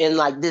 and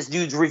like this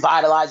dude's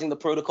revitalizing the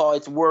protocol.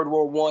 It's World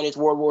War One, it's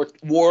World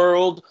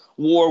War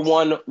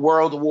One,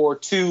 World War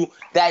II.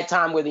 That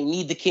time where they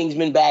need the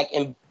Kingsman back,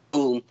 and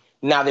boom,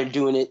 now they're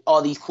doing it.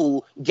 All these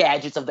cool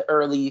gadgets of the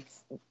early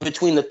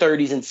between the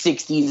 30s and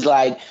 60s,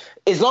 like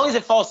as long as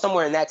it falls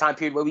somewhere in that time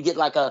period where we get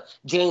like a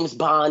James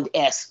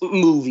Bond-esque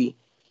movie,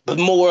 but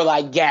more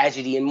like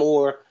gadgety and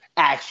more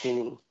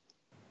actiony.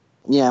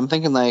 Yeah, I'm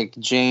thinking like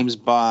James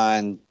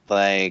Bond,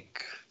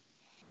 like,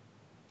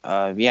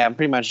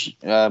 pretty much.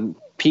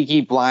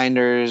 Peaky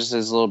Blinders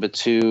is a little bit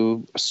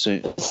too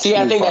soon. See,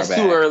 I think that's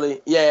too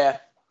early. Yeah,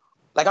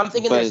 like I'm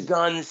thinking there's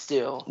guns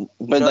still.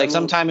 But like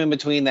sometime in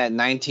between that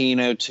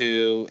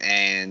 1902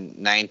 and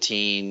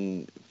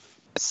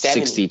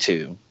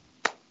 1962.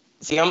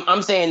 See,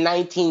 I'm saying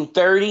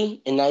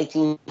 1930 and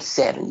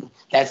 1970.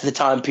 That's the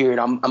time period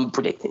I'm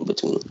predicting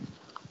between.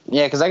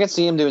 Yeah, because I could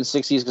see him doing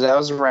 60s because that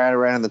was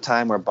around the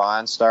time where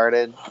Bond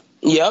started.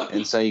 Yep.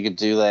 And so you could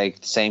do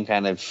like the same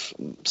kind of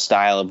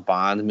style of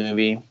Bond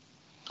movie.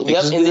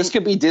 Yep. And this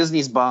could be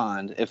Disney's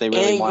Bond if they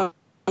really want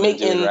to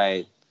do it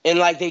right. And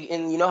like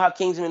you know how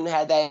Kingsman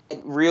had that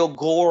real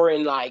gore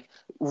and like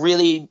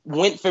really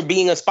went for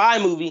being a spy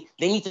movie.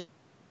 They need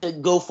to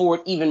go for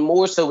it even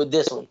more so with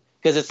this one.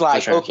 Because it's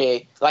like,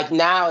 okay, like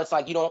now it's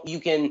like you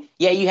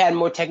had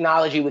more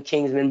technology with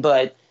Kingsman,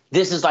 but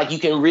this is like you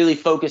can really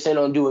focus in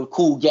on doing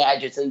cool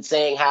gadgets and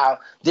saying how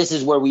this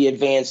is where we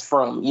advance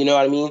from. You know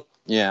what I mean?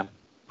 Yeah.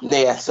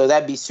 Yeah, so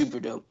that'd be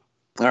super dope.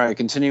 All right,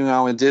 continuing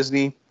on with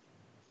Disney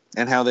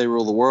and how they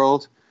rule the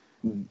world.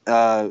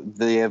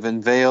 They have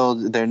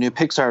unveiled their new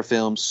Pixar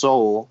film,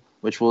 Soul,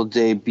 which will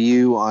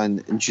debut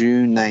on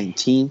June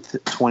 19th,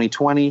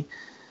 2020.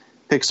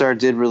 Pixar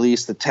did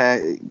release the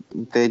tag.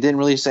 They didn't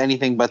release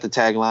anything but the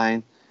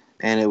tagline,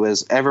 and it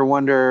was, "Ever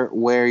wonder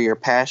where your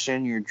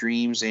passion, your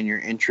dreams, and your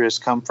interests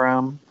come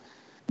from?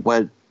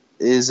 What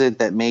is it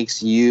that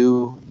makes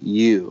you,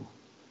 you?"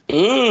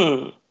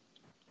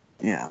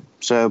 Yeah.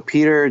 So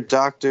Peter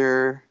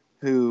Docter,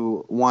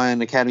 who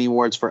won Academy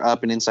Awards for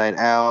Up and Inside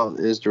Out,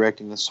 is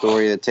directing the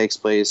story that takes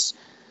place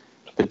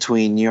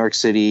between New York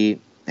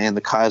City and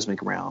the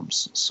cosmic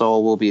realms.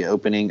 Soul will be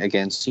opening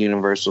against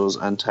Universal's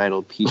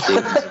untitled Pete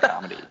Davidson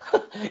comedy.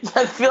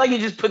 I feel like you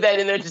just put that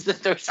in there just to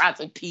throw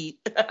shots at Pete.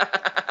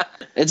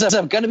 It's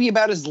going to be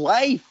about his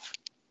life.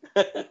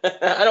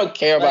 I don't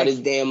care about his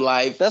damn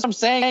life. That's what I'm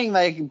saying.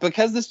 Like,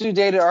 because this dude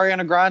dated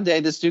Ariana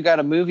Grande, this dude got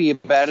a movie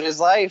about his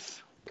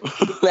life.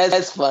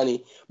 That's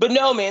funny. But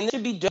no, man, this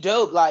should be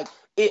dope. Like,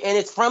 and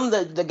it's from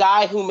the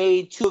guy who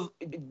made two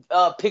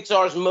of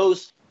Pixar's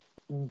most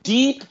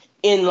deep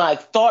in like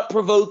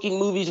thought-provoking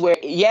movies where,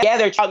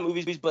 they're child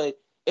movies, but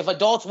if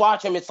adults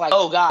watch them, it's like,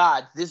 oh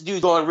God, this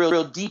dude's going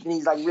real deep, and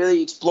he's like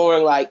really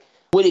exploring like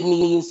what it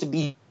means to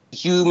be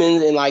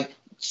human and like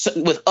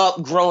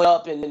growing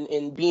up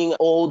and being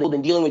old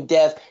and dealing with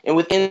death, and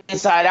with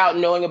Inside Out,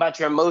 knowing about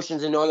your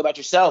emotions and knowing about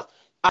yourself.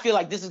 I feel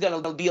like this is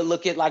going to be a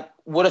look at like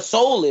what a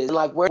soul is,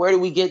 like where do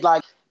we get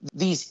like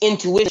these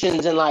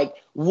intuitions and like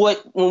when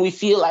we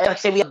feel like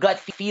say we have gut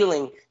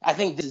feeling. I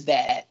think this is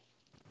that.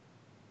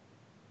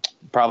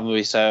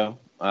 Probably so.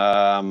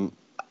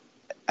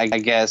 I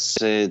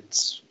guess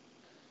it's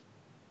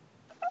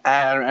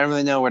I don't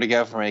really know where to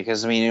go from it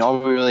because I mean all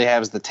we really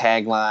have is the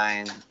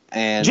tagline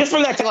and just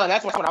from that tagline,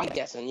 that's what I'm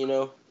guessing. You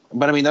know.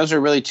 But I mean, those are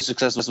really two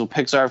successful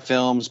Pixar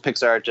films.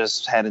 Pixar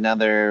just had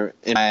another,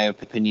 in my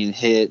opinion,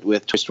 hit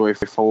with Toy Story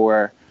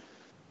 4.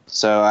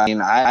 So I mean,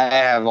 I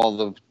have all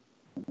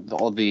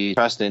the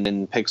trust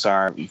in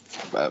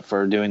Pixar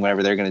for doing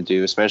whatever they're going to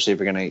do, especially if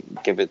we're going to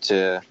give it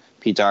to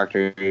Pete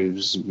Docter,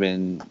 who's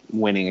been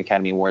winning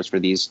Academy Awards for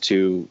these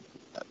two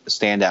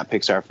standout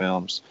Pixar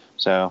films.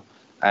 So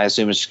I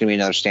assume it's just going to be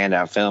another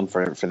standout film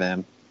for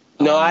them.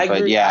 No, I agree.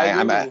 But yeah,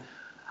 I agree.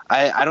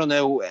 I don't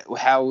know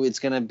how it's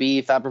going to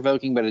be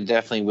thought-provoking, but it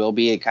definitely will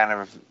be. It kind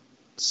of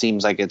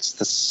seems like it's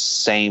the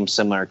same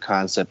similar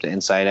concept to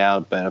Inside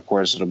Out, but of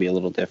course it'll be a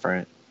little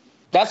different.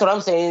 That's what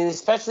I'm saying,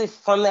 especially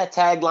from that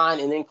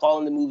tagline and then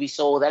calling the movie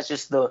Soul. That's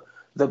just the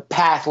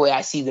pathway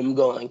I see them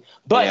going.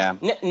 But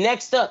yeah.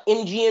 Next up,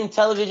 MGM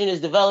Television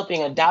is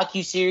developing a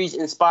docuseries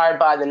inspired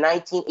by the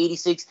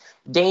 1986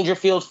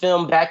 Dangerfield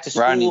film Back to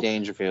School. Rodney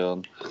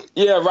Dangerfield.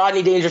 Yeah,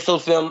 Rodney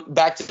Dangerfield film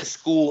Back to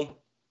School,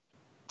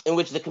 in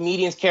which the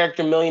comedian's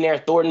character, millionaire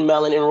Thornton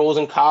Mellon, enrolls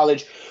in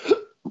college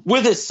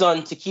with his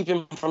son to keep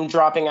him from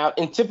dropping out.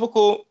 In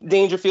typical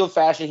Dangerfield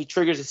fashion, he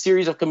triggers a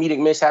series of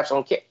comedic mishaps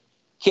on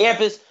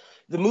campus.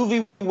 The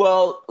movie,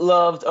 well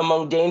loved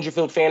among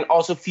Dangerfield fans,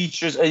 also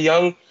features a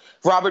young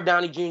Robert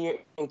Downey Jr.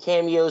 and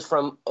cameos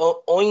from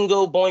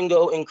Oingo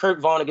Boingo and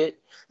Kurt Vonnegut.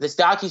 This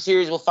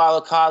docuseries will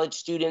follow college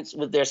students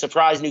with their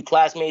surprise new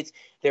classmates,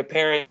 their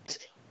parents.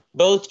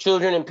 Both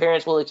children and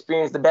parents will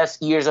experience the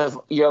best years of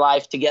your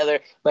life together,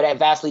 but at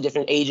vastly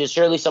different ages.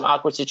 Surely some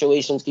awkward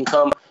situations can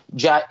come.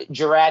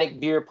 Juratic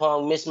beer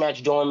pong,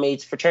 mismatched dorm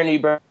mates, fraternity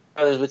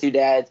brothers with your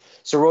dad,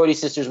 sorority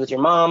sisters with your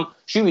mom.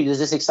 Shuby, does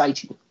this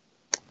excite you?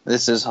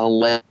 This is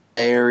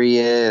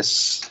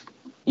hilarious.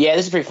 Yeah,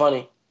 this is pretty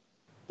funny.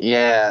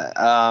 Yeah,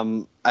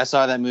 I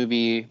saw that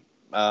movie,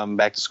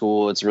 Back to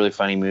School. It's a really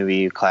funny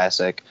movie,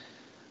 classic.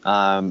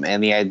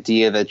 And the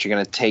idea that you're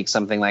going to take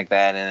something like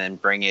that and then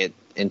bring it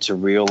into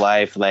real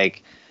life,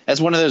 like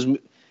that's one of those.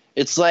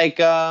 It's like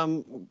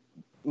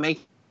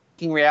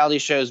making reality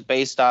shows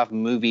based off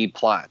movie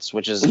plots,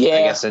 which is I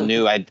guess a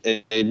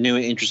new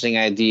interesting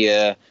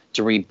idea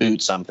to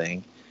reboot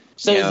something.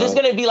 So is this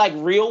going to be like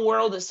Real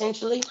World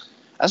essentially?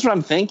 That's what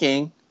I'm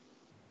thinking.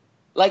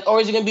 Like,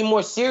 or is it going to be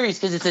more serious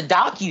because it's a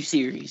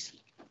docu-series?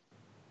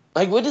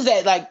 Like, what does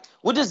that like?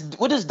 What does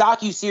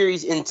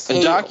docu-series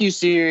entail? A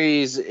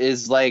docu-series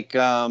is like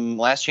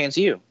Last Chance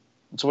U.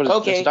 That's what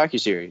it's a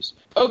docu-series.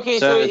 Okay,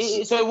 so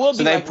it will be.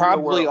 So they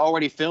probably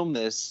already filmed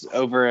this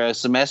over a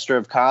semester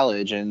of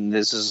college, and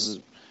they're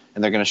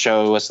going to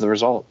show us the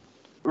result.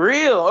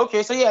 Real?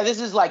 Okay, so yeah, this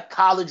is like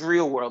college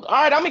Real World. All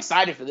right, I'm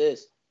excited for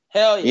this.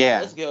 Hell yeah,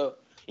 let's go.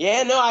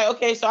 Yeah, no,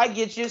 so I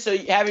get you. So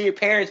having your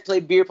parents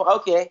play beer pong.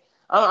 Okay,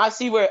 I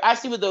see what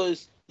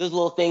those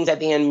little things at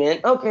the end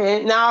meant.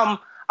 Okay, now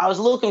I was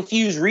a little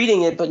confused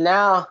reading it, but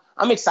now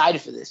I'm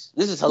excited for this.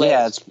 This is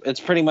hilarious. Yeah, it's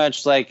pretty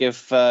much like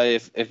if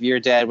your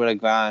dad would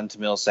have gone to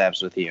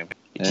Millsaps with you.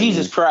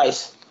 Jesus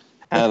Christ.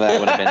 How that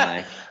would have been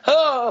like.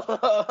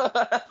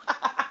 Oh.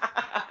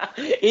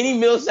 Any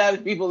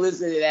Millsaps people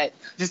listening to that,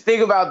 just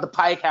think about the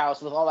Pike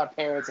House with all our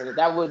parents in it.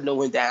 That wouldn't have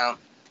went down.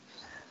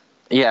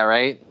 Yeah,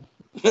 right?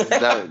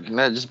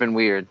 That'd just been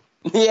weird.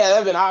 Yeah,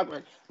 that'd been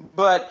awkward.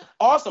 But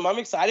awesome. I'm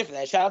excited for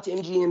that. Shout out to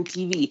MGM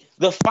TV.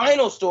 The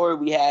final story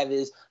we have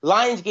is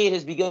Lionsgate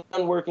has begun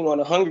working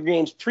on a Hunger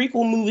Games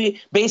prequel movie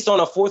based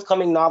on a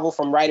forthcoming novel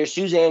from writer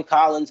Suzanne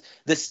Collins.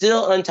 The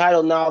still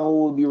untitled novel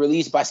will be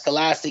released by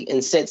Scholastic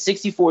and set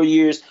 64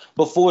 years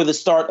before the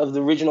start of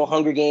the original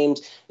Hunger Games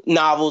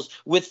novels.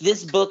 With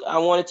this book, I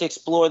wanted to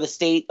explore the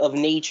state of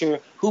nature,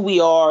 who we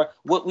are,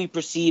 what we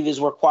perceive is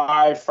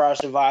required for our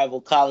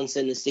survival, Collins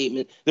said in a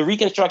statement. The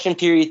Reconstruction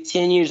period,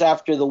 10 years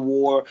after the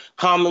war,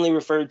 commonly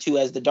referred to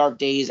as the Dark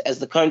Days, as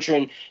the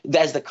country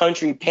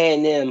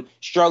Panem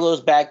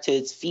struggles back to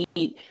its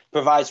feet,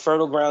 provides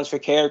fertile grounds for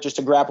characters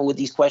to grapple with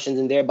these questions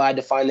and thereby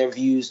define their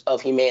views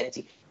of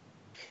humanity.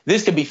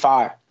 This could be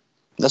fire.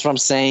 That's what I'm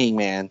saying,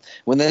 man.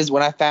 When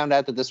I found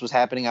out that this was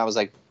happening, I was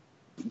like,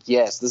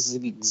 yes, this is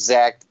the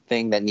exact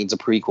thing that needs a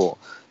prequel.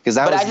 Because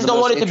that was the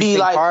most interesting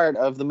part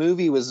of the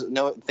movie was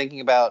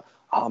thinking about,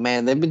 oh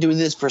man, they've been doing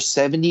this for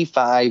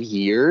 75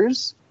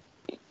 years.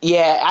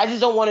 Yeah, I just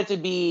don't want it to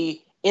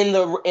be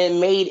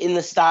made in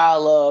the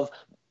style of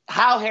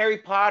how Harry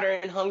Potter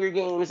and Hunger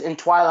Games and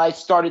Twilight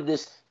started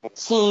this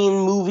teen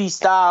movie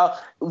style.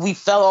 We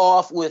fell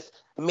off with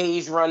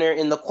Maze Runner,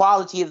 and the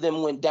quality of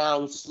them went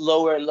down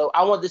lower and lower.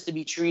 I want this to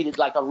be treated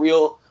like a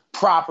real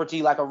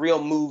property, like a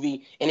real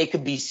movie, and it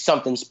could be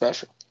something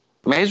special.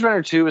 Maze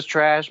Runner 2 was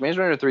trash. Maze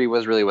Runner 3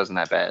 wasn't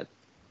that bad.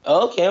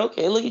 Okay.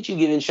 Look at you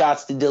giving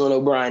shots to Dylan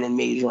O'Brien and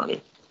Maze Runner.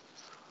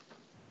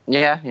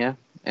 Yeah.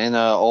 And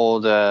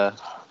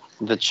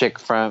the chick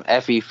from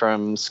Effie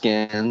from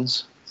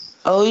Skins.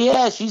 Oh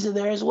yeah, she's in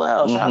there as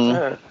well. Shout out to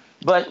her.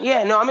 But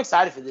yeah, no, I'm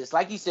excited for this.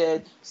 Like you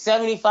said,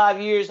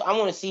 75 years. I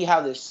want to see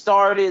how this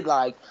started.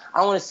 Like,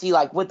 I want to see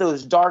like what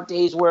those dark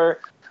days were.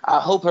 I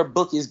hope her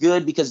book is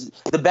good because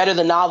the better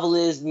the novel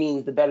is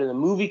means the better the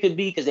movie could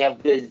be because they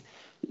have good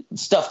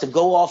stuff to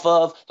go off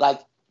of.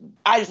 Like,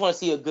 I just want to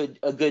see a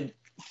good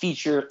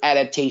feature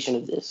adaptation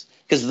of this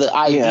because the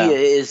idea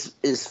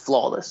is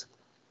flawless.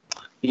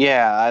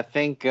 Yeah, I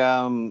think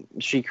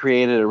she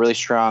created a really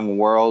strong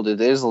world. It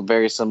is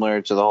very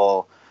similar to the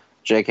whole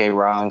J.K.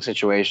 Rowling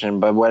situation,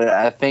 but what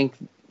I think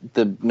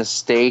the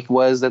mistake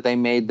was that they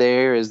made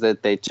there is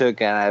that they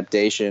took an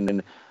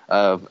adaptation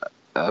of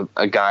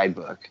a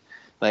guidebook.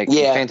 Like,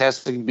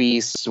 Fantastic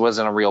Beasts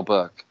wasn't a real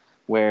book,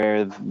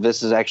 where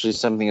this is actually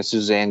something that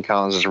Suzanne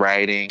Collins is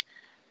writing.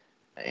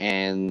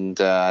 And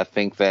I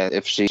think that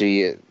if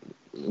she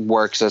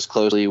works as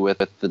closely with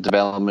the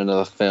development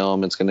of the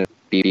film, it's going to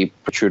be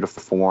true to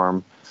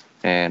form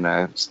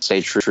and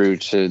stay true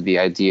to the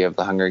idea of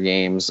the Hunger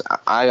Games.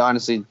 I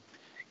honestly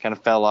kind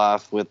of fell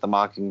off with the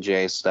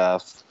Mockingjay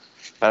stuff,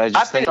 but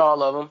I think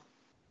all of them.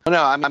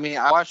 No, I mean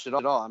I watched it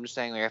all. I'm just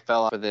saying, like, I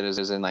fell off with it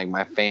as in like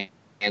my fandom.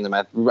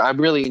 I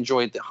really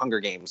enjoyed the Hunger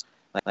Games.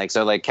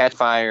 Like Catch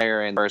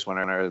Fire and the first one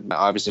are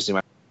obviously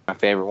my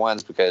favorite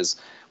ones because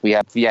we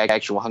have the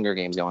actual Hunger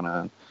Games going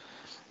on.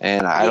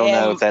 And I don't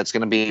know if that's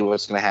going to be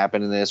what's going to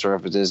happen in this or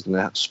if it is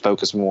going to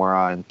focus more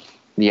on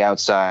the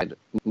outside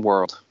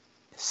world.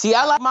 See,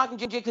 I like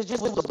Mockingjay because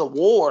just with the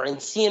war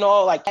and seeing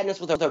all like Katniss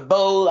with her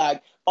bow,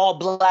 like all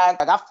black.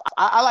 Like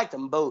I like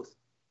them both.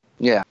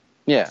 Yeah.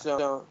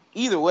 So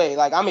either way,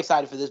 like I'm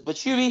excited for this. But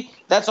Shuby,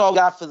 that's all we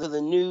got for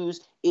the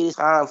news. It is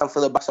time for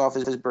the box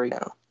office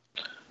breakdown.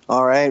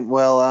 All right.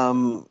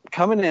 Well,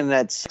 coming in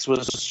at 6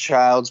 was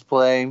Child's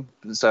Play,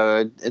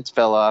 so it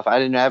fell off. I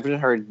haven't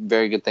heard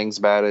very good things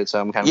about it, so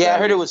I'm kind of I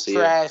heard it was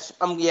trash.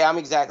 I'm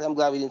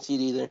glad we didn't see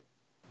it either.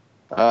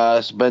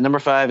 But number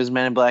 5 is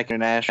Men in Black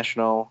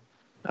International.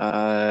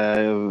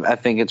 I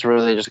think it's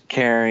really just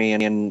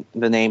carrying, and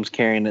the name's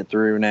carrying it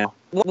through now.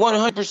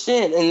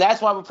 100%, and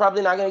that's why we're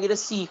probably not going to get a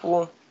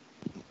sequel.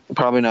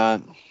 Probably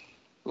not.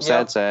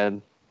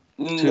 Sad.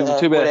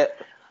 Too bad.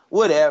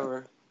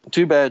 Whatever.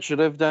 Too bad. Should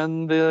have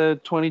done the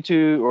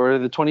 22 or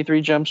the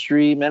 23 Jump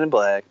Street Men in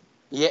Black.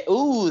 Yeah.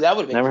 Ooh, that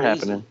would have been never crazy.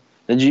 happening.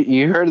 Did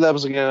you heard that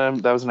was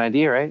an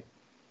idea, right?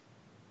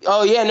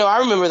 Oh yeah, no, I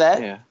remember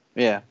that.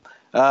 Yeah.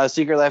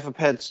 Secret Life of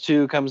Pets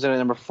 2 comes in at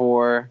number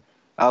 4.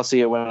 I'll see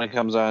it when it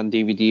comes on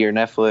DVD or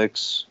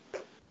Netflix.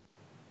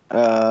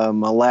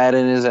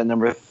 Aladdin is at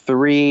number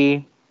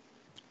 3.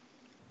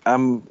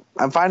 I'm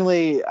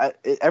finally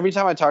every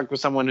time I talk with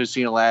someone who's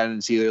seen Aladdin,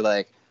 it's either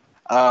like,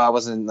 I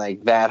wasn't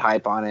like that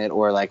hype on it,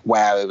 or like,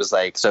 wow, it was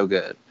like so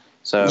good.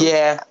 So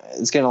yeah,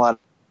 it's getting a lot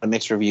of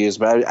mixed reviews,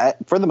 but I,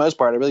 for the most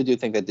part, I really do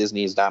think that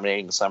Disney is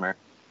dominating the summer.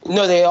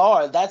 No, they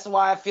are. That's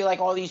why I feel like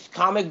all these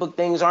comic book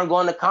things aren't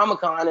going to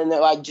Comic-Con, and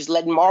they're like just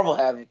letting Marvel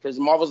have it because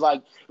Marvel's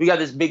like, we got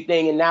this big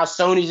thing, and now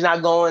Sony's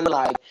not going.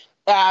 Like,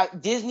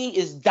 Disney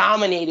is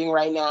dominating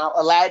right now.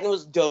 Aladdin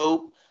was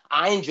dope.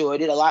 I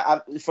enjoyed it a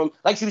lot. From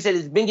like you said,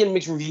 it's been getting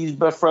mixed reviews,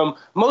 but from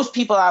most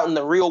people out in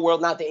the real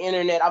world, not the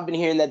internet, I've been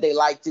hearing that they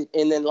liked it.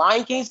 And then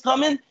Lion King's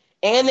coming,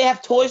 and they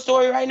have Toy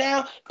Story right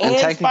now, and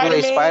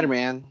technically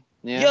Spider-Man.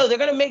 Yeah. Yo, they're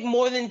gonna make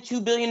more than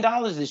 $2 billion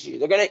this year.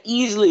 They're gonna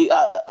easily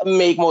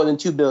make more than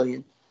 $2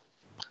 billion.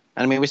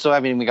 I mean, we still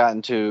haven't even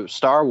gotten to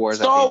Star Wars.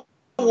 Star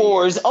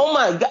Wars. Oh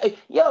my god.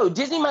 Yo,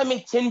 Disney might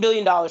make $10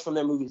 billion from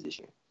their movies this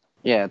year.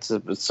 Yeah, it's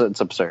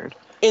absurd.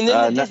 And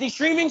then the Disney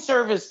streaming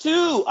service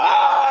too.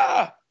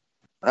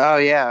 Oh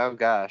yeah! Oh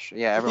gosh!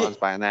 Yeah, everyone's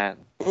buying that.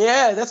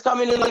 Yeah, that's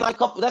coming in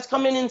that's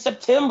coming in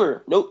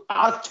September. Nope,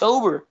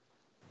 October.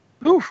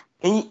 Oof.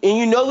 And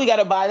you know we got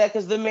to buy that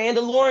because The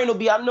Mandalorian will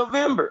be out in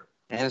November.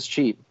 And it's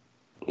cheap.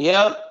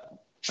 Yep.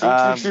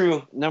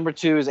 True. Number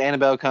 2 is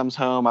Annabelle Comes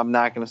Home. I'm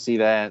not going to see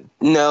that.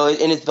 No,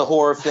 and it's the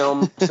horror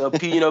film, so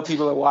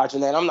people are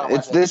watching that. I'm not.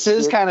 This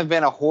has kind of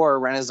been a horror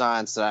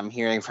renaissance that I'm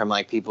hearing from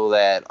like people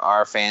that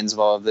are fans of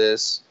all of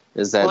this.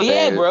 Is that?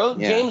 Well, bro.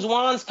 Yeah. James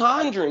Wan's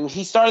Conjuring.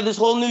 He started this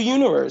whole new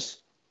universe.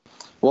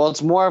 Well,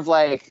 it's more of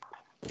like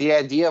the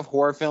idea of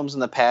horror films in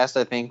the past.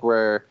 I think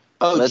were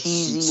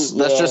cheesy.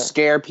 Let's just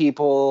scare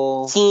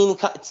people.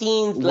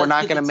 Teens. We're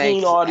not going to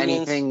make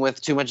anything with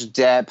too much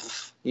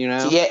depth, you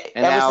know. Yeah.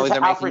 And now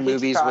they're making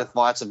movies with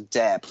lots of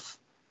depth.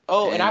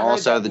 Oh, and I heard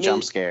also the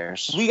jump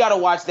scares. We got to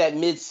watch that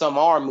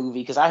Midsommar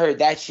movie because I heard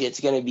that shit's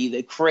going to be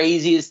the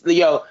craziest.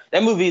 Yo,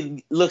 that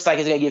movie looks like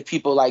it's going to give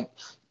people like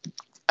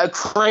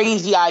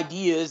crazy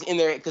ideas in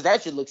there because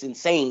that shit looks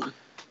insane.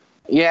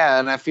 Yeah,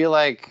 and I feel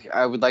like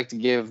I would like to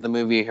give the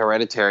movie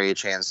Hereditary a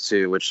chance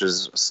too, which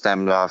is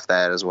stemmed off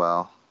that as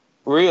well.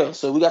 Real.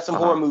 So we got some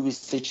horror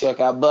movies to check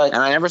out, and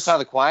I never saw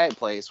The Quiet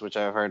Place, which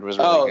I've heard was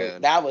really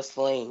good. That was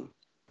flame.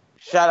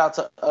 Shout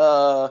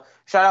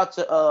out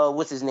to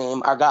what's his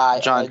name? Our guy,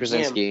 John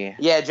Krasinski. Jim.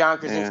 Yeah, John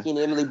Krasinski and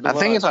Emily Blunt. I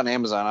think it's on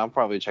Amazon. I'll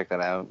probably check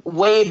that out.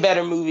 Way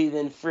better movie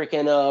than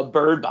freaking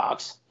Bird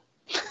Box.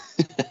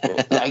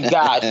 My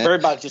God,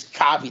 Bird Box just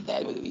copied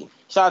that movie.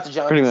 Shout out to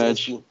John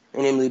Krasinski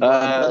and Emily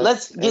Blunt.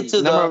 Let's get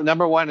to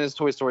number 1 is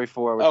Toy Story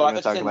 4, which we're going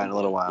to talk about in a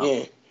little while.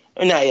 Yeah.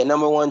 Not yet.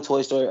 Number 1,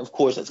 Toy Story. Of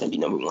course, that's going to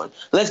be number 1.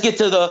 Let's get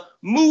to the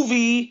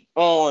movie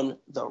on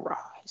the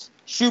rise.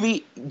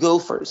 Shuby, go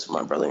first,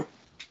 my brother.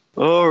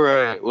 All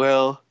right.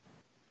 Well,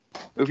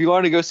 if you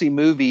want to go see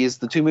movies,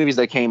 the two movies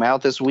that came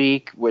out this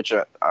week, which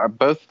are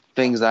both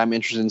things that I'm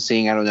interested in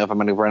seeing. I don't know if I'm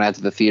going to run out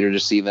to the theater to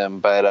see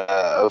them, but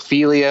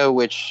Ophelia,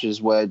 which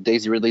is what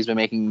Daisy Ridley's been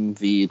making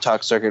the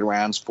talk circuit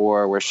rounds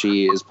for, where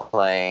she is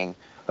playing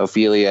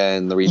Ophelia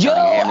in the retelling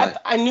Hamlet.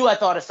 I knew I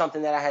thought of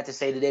something that I had to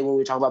say today when we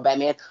were talking about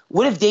Batman.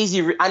 What if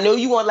Daisy? I know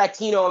you want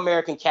Latino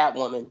American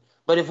Catwoman,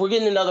 but if we're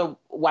getting another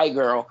white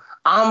girl,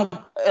 I'm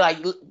like,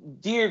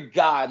 dear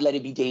God, let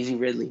it be Daisy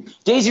Ridley.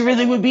 Daisy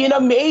Ridley would be an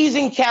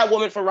amazing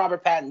Catwoman for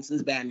Robert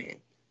Pattinson's Batman.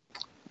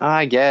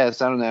 I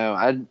guess. I don't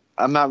know.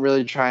 I'm not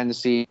really trying to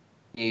see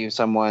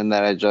someone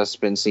that I've just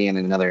been seeing in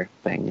another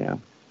thing, you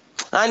know.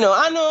 I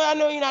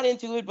know you're not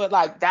into it, but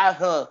like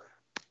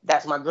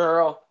that's my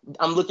girl.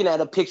 I'm looking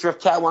at a picture of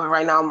Catwoman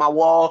right now on my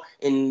wall,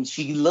 and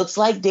she looks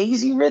like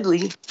Daisy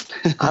Ridley.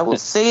 I will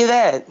say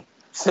that.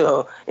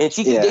 So, and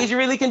Daisy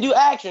Ridley can do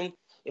action.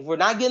 If we're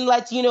not getting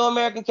Latino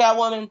American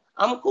Catwoman,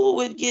 I'm cool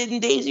with getting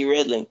Daisy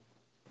Ridley.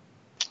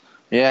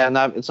 Yeah,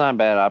 it's not a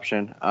bad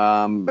option.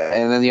 And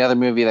then the other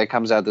movie that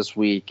comes out this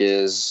week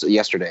is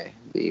Yesterday,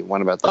 the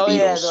one about the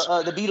Beatles. Oh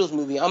yeah, the Beatles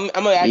movie. I'm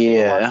gonna actually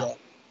watch that.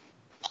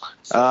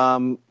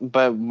 So.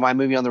 But my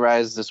movie on the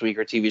rise this week,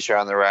 or TV show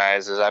on the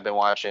rise, is I've been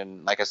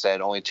watching, like I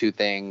said, only two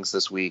things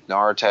this week: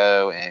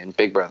 Naruto and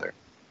Big Brother,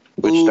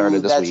 which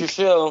started this week. That's your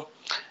show.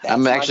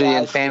 I'm actually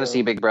in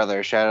fantasy Big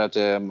Brother. Shout out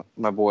to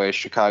my boy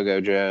Chicago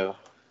Joe.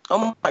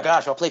 Oh my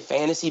gosh, I'll play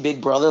fantasy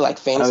Big Brother, like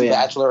fantasy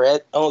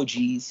Bachelorette. Oh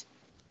geez,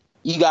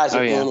 you guys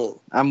are in it.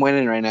 I'm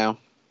winning right now.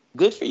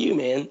 Good for you,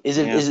 man. Is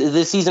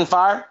this season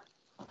fire?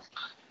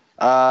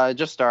 It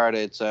just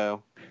started,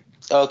 so.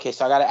 Okay,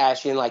 so I gotta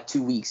ask you in like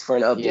 2 weeks for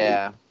an update.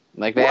 Yeah,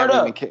 like they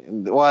haven't.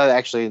 Well,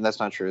 actually, that's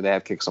not true. They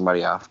have kicked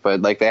somebody off,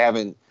 but like they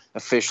haven't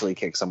officially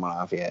kicked someone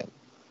off yet.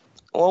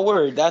 Well,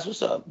 word. That's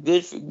what's up.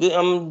 Good.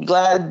 I'm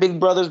glad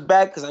Big Brother's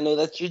back because I know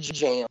that's your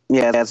jam.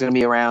 Yeah, that's gonna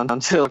be around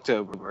until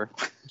October.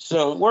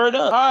 So word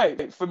up. All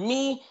right. For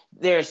me,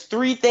 there's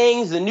three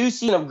things. The new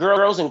season of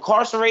Girls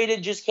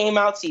Incarcerated just came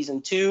out,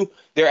 season 2.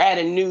 They're at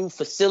a new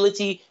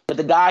facility, but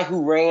the guy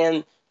who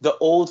ran the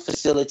old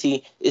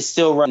facility is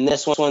still running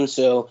this one.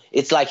 So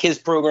it's like his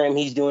program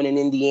he's doing in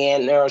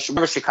Indiana or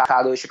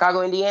Chicago,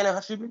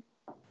 Indiana,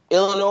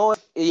 Illinois.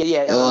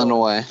 Yeah,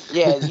 Illinois.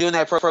 Yeah, it's doing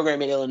that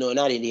program in Illinois,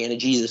 not Indiana.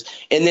 Jesus.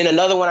 And then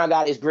another one I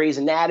got is Grey's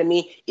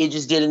Anatomy. It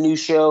just did a new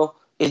show.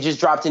 It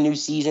just dropped a new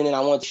season, and I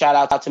want to shout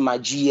out to my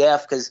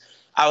GF because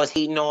I was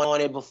hating on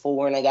it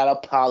before, and I got to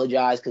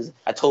apologize because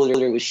I told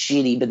her it was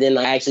shitty, but then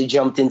I actually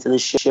jumped into the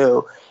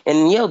show.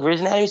 And, Grey's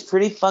Anatomy is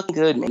pretty fucking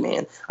good,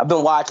 man. I've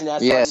been watching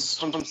that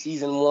from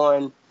season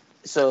 1,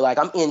 so, like,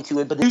 I'm into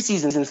it. But the new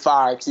season's in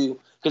fire, too,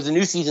 because the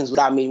new season's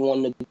got me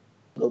wanting to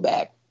go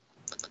back.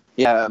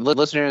 Yeah,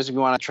 listeners, if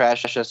you want to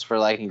trash us for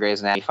liking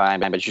Grey's Anatomy, fine,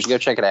 but you should go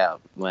check it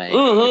out. Like,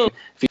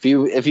 if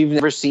you've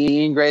never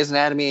seen Grey's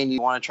Anatomy and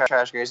you want to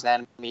trash Grey's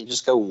Anatomy,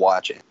 just go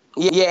watch it.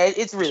 Yeah,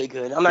 it's really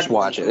good. I'm not just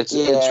watch it.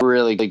 It's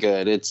really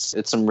good. It's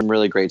some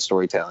really great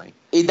storytelling.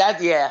 It's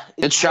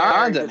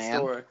Shonda, man.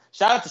 Story.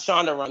 Shout out to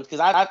Shonda Rhimes because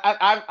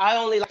I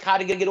only like How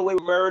to Get Away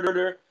with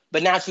Murder,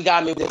 but now she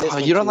got me with this. Oh,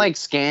 you don't like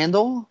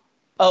Scandal?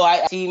 Oh,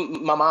 I see.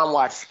 My mom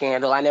watched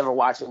Scandal. I never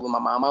watched it with my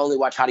mom. I only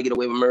watch How to Get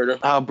Away with Murder.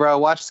 Oh, bro,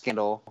 watch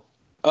Scandal.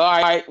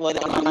 All right. Well,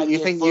 you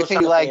think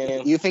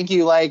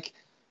you like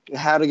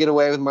How to Get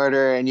Away with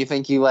Murder, and you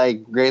think you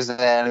like Grey's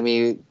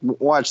Anatomy?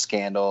 Watch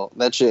Scandal.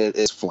 That shit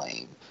is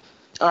flame.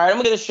 All right, I'm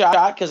gonna get a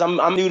shot because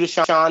I'm new to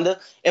Shonda.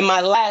 And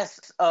my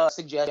last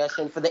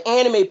suggestion for the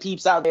anime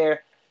peeps out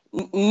there,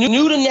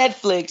 new to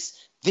Netflix.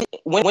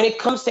 When it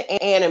comes to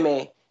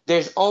anime,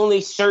 there's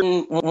only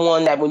certain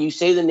one that when you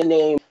say the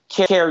name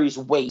carries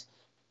weight.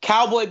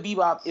 Cowboy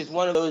Bebop is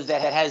one of those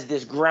that has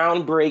this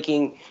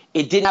groundbreaking.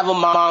 It didn't have a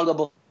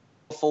manga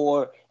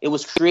before. It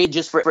was created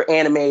just for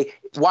anime.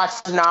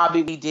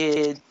 Watanabe we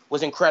did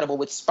was incredible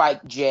with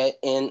Spike, Jet,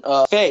 and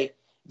Faye.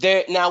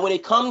 Now, when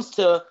it comes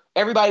to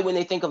everybody, when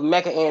they think of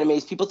mecha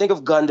animes, people think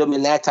of Gundam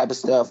and that type of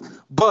stuff.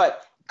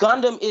 But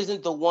Gundam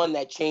isn't the one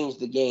that changed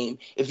the game.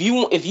 If you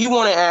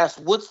want to ask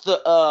what's the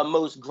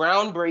most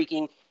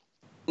groundbreaking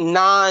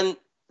mecha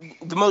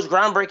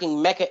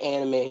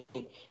anime,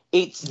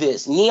 it's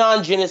this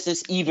Neon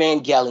Genesis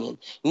Evangelion.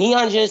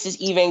 Neon Genesis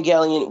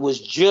Evangelion was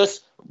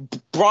just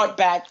brought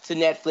back to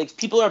Netflix.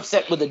 People are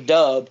upset with the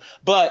dub,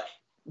 but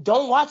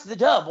don't watch the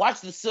dub. Watch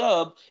the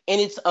sub,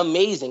 and it's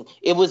amazing.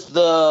 It was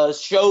the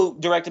show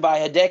directed by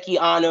Hideki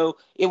Anno.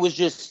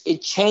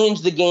 It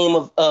changed the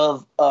game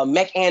of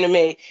mech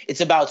anime.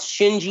 It's about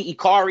Shinji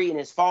Ikari and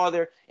his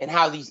father and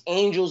how these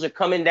angels are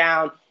coming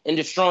down and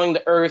destroying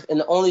the earth, and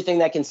the only thing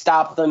that can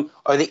stop them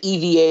are the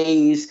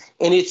EVAs,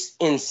 and it's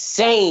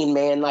insane,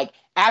 man. Like,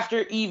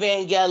 after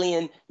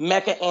Evangelion,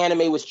 mecha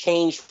anime was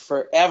changed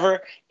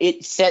forever.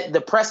 It set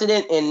the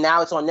precedent, and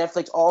now it's on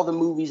Netflix, all the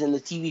movies and the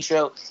TV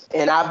show,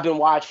 and I've been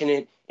watching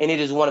it, and it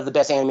is one of the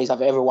best animes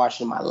I've ever watched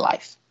in my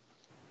life.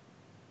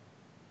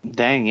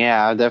 Dang,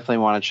 yeah, I definitely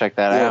want to check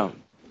that out.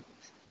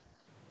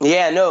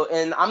 Yeah, no,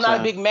 and I'm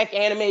not a big mech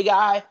anime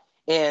guy,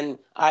 And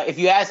if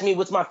you ask me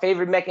what's my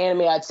favorite mech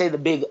anime, I'd say the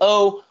Big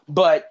O.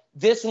 But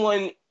this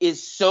one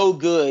is so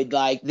good.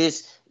 Like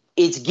this,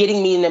 it's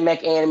getting me into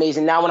mech animes.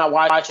 And now when I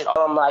watch it,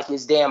 I'm like,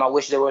 damn, I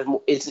wish there was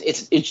more.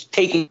 It's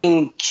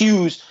taking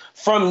cues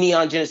from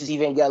Neon Genesis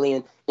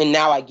Evangelion. And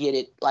now I get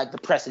it, like the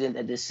precedent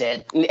that this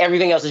said. And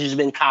everything else has just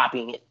been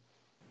copying it.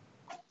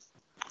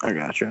 I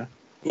gotcha.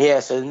 Yeah,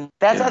 so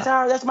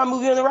that's my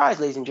movie on the rise,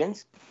 ladies and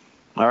gents.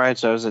 All right,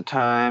 so is it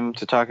time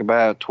to talk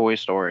about Toy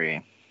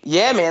Story?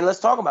 Yeah, man, let's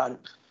talk about it.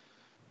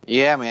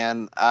 Yeah,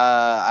 man.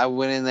 I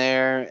went in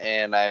there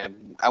and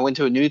I went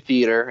to a new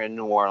theater in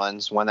New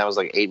Orleans, one that was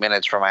like 8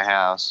 minutes from my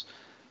house,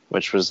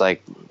 which was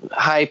like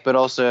hype, but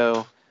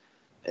also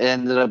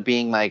ended up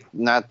being like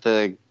not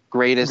the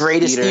greatest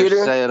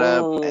theater set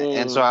up.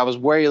 And so I was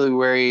really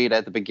worried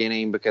at the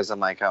beginning because I'm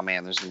like, oh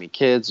man, there's gonna be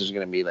kids, there's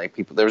gonna be like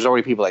people. There's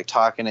already people like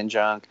talking and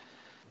junk.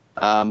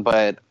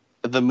 But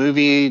the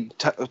movie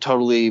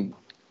totally,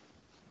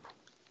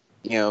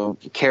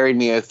 carried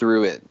me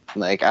through it.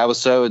 Like I was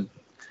so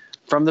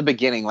from the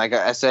beginning, like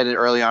I said it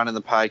early on in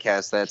the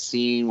podcast, that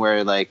scene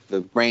where like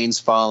the rain's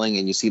falling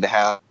and you see the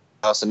house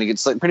and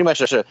it's like pretty much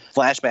just a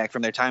flashback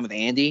from their time with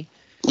Andy.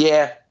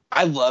 Yeah.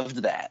 I loved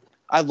that.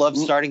 I loved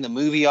starting the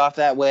movie off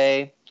that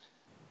way.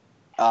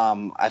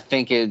 I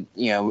think it,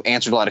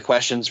 answered a lot of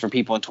questions for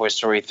people in Toy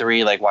Story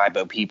 3, like why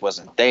Bo Peep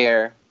wasn't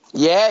there.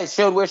 Yeah, it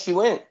showed where she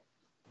went.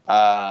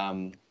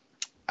 I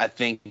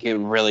think it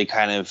really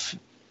kind of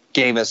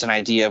gave us an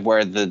idea of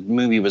where the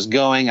movie was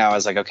going. I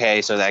was like,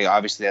 okay, so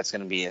obviously that's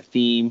going to be a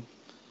theme.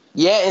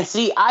 Yeah, and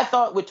see, I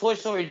thought with Toy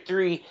Story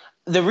 3,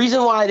 the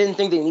reason why I didn't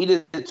think they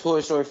needed the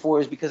Toy Story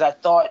 4 is because I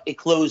thought it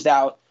closed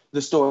out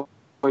the story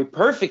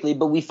perfectly,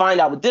 but we find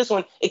out with this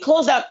one, it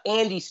closed out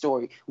Andy's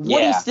story.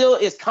 Woody still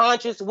is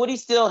conscious. Woody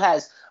still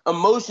has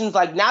emotions.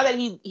 Like now that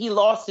he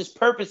lost his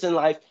purpose in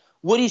life,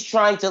 Woody's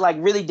trying to like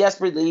really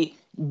desperately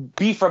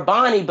be for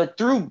Bonnie, but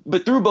through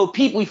Bo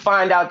Peep, we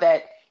find out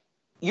that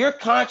your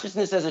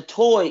consciousness as a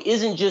toy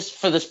isn't just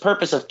for this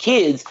purpose of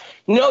kids.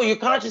 No, your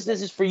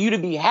consciousness is for you to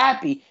be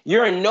happy.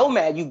 You're a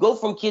nomad. You go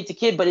from kid to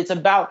kid, but it's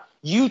about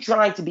you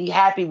trying to be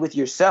happy with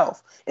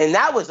yourself. And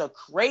that was a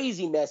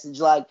crazy message.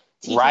 Like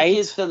teaching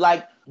kids to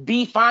like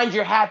find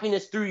your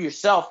happiness through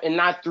yourself and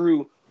not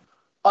through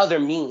other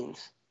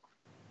means.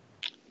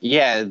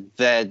 Yeah,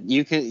 that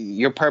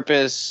your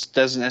purpose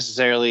doesn't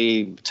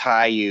necessarily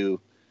tie you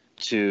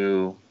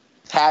to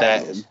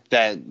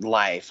that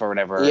life or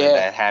whatever,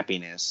 that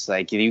happiness.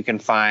 Like you can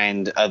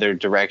find other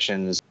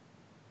directions,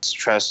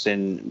 trust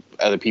in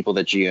other people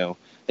that you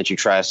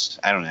trust.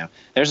 I don't know.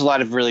 There's a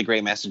lot of really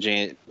great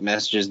messages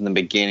in the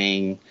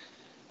beginning,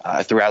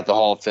 throughout the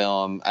whole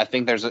film. I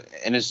think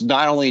and it's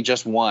not only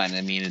just one.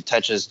 I mean, it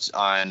touches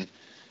on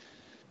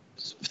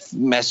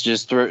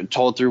messages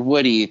told through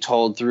Woody,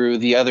 told through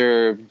the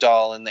other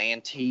doll in the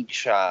antique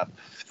shop.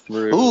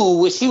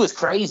 Ooh, she was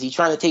crazy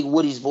trying to take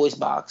Woody's voice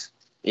box.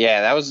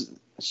 Yeah, that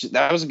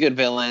was a good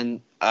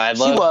villain. I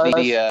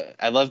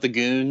love the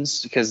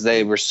goons because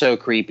they were so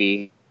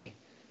creepy.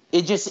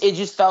 It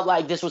just felt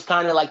like this was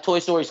kind of like Toy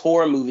Story's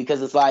horror movie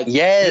because it's like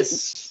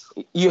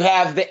you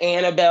have the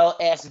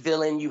Annabelle-esque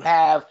villain, you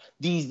have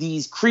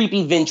these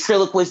creepy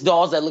ventriloquist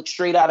dolls that look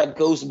straight out of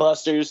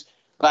Ghostbusters,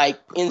 like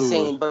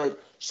insane. Ooh.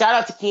 But shout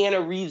out to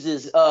Keanu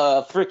Reeves's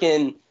Evil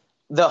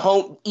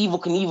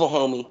Knievel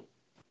homie.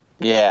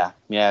 Yeah,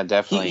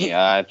 definitely.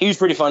 He was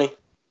pretty funny.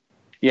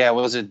 Yeah,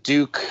 was it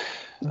Duke?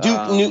 Not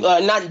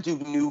Duke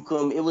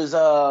Nukem. It was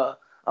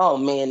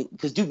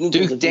because Duke Nukem.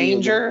 Duke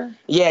Danger.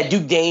 Yeah,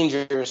 Duke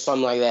Danger or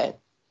something like that.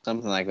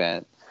 Something like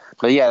that.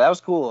 But yeah, that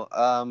was cool.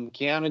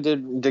 Keanu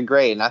did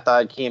great, and I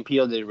thought Key and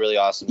Peele did really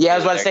awesome. Yeah, I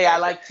was about to say I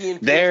like Key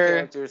and Peele's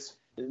characters.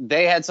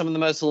 They had some of the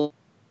most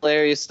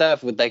hilarious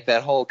stuff with like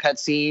that whole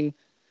cutscene,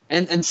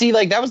 and see,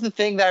 like that was the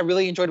thing that I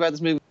really enjoyed about this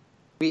movie.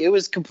 It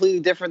was completely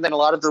different than a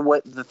lot of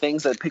the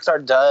things that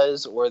Pixar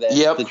does, or that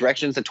the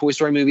directions that Toy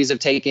Story movies have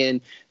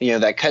taken.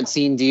 That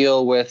cutscene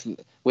deal with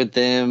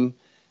them,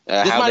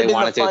 how they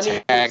wanted to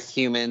attack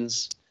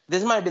humans.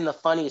 This might have been the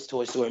funniest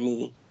Toy Story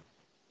movie.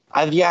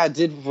 I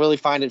did really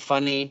find it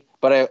funny,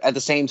 but at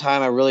the same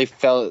time, I really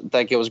felt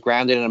like it was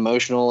grounded and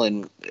emotional,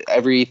 and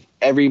every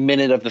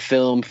minute of the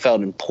film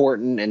felt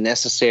important and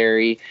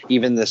necessary.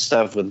 Even the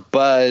stuff with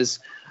Buzz,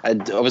 I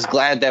was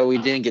glad that we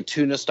didn't get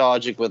too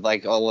nostalgic with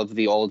like all of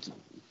the old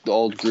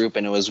group,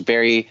 and it was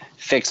very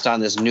fixed on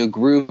this new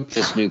group,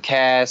 this new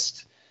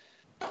cast.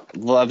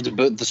 Loved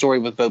the story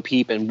with Bo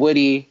Peep and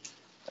Woody.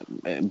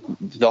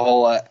 The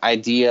whole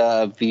idea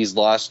of these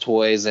lost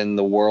toys and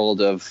the world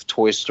of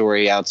Toy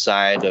Story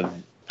outside of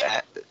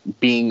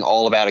being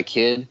all about a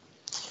kid.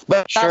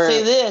 But I'll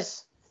say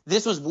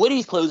this was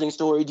Woody's closing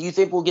story. Do you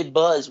think we'll get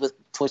Buzz with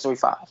Toy Story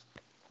 5?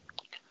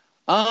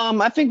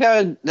 I think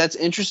that's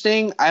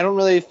interesting. I don't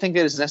really think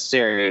that it's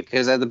necessary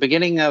because at the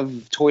beginning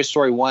of Toy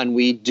Story 1,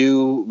 we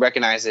do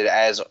recognize it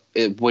as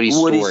Woody's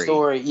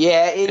story.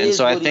 Yeah, it is. And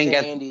so Woody's, I think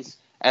Andy's.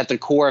 At the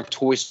core of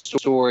Toy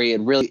Story, it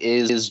really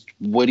is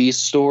Woody's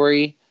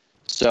story.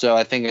 So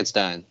I think it's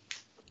done.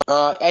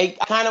 I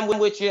kind of went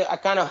with you. I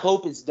kind of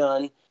hope it's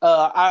done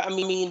I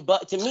mean,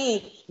 but to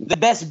me, the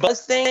best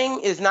Buzz thing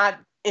is not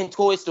in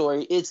Toy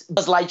Story. It's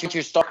Buzz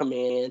Lightyear's Star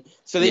Command.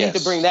 So they need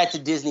to bring that to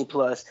Disney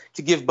Plus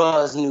to give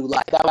Buzz new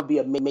life. That would be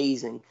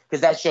amazing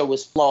because that show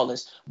was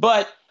flawless.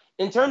 But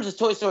in terms of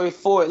Toy Story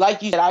 4,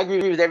 like you said, I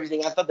agree with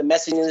everything. I thought the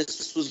messaging in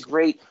this was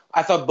great.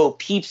 I thought Bo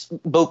Peep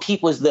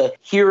was the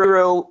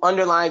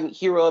underlying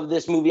hero of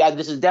this movie.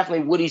 This is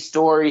definitely Woody's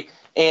story.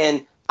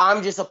 And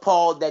I'm just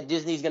appalled that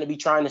Disney's going to be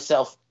trying to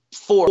sell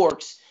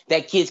forks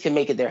that kids can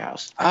make at their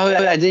house. Oh,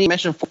 I didn't even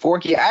mention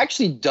Forky. I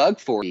actually dug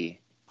Forky.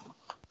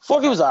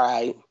 Forky was all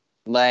right.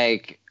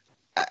 Like,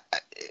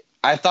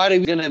 I thought he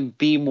was going to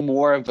be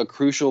more of a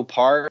crucial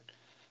part.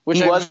 Which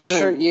he was.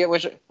 Sure, yeah,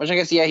 which I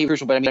guess, he was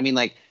crucial. But I mean,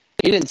 like,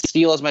 he didn't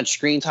steal as much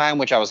screen time,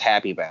 which I was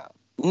happy about.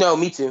 No,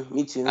 me too.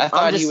 I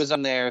thought he was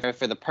on there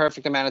for the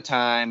perfect amount of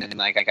time. And,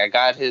 like, I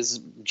got his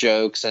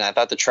jokes, and I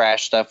thought the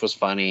trash stuff was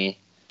funny.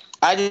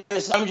 I'm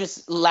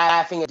just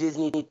laughing at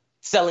Disney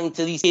selling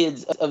to these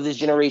kids of this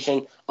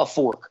generation a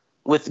fork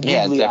with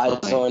googly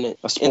eyes on it,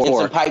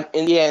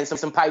 and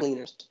some pipe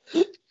cleaners.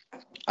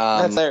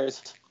 That's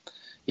theirs.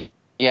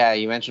 Yeah,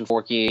 you mentioned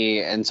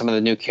Forky and some of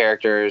the new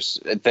characters.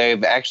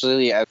 They've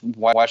actually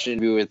watched an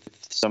interview with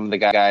some of the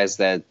guys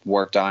that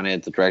worked on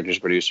it, the directors,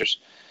 producers,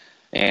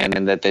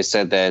 and that they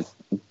said that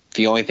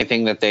the only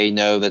thing that they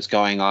know that's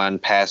going on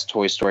past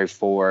Toy Story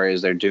 4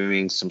 is they're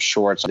doing some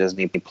shorts on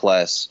Disney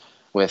Plus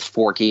with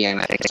Forky and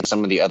I think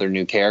some of the other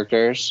new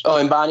characters. Oh,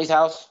 in Bonnie's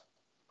house?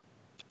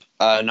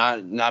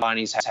 Not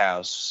Bonnie's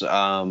house.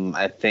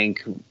 I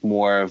think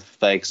more of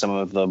like some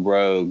of the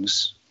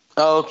rogues.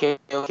 Oh,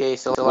 okay.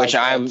 So which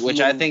I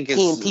think is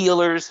Team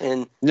Peelers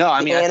and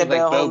I think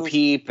like Bo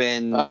Peep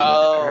and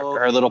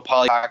her little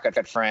Polly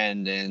Pocket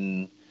friend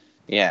and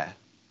yeah.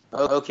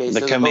 Okay,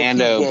 the so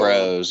Commando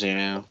Bros, you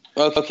know.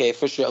 Okay,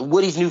 for sure.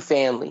 Woody's new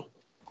family.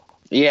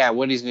 Yeah,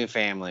 Woody's new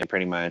family,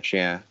 pretty much.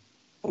 Yeah.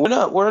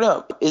 Word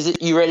up. Is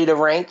it you ready to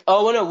rank?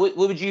 Oh no, what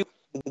would you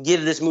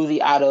give this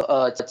movie out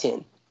of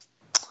 10?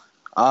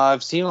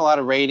 I've seen a lot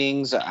of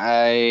ratings.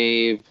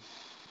 I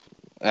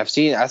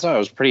thought it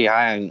was pretty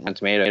high on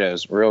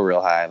Tomatoes,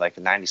 real high, like a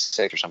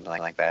 96 or something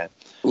like that.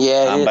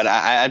 Yeah, but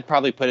I'd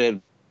probably put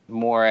it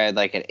more at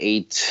like an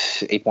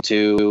 8.2,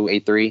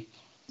 8.3.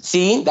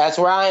 See, that's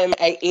where I am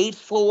at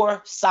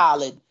 8.4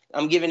 solid.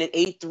 I'm giving it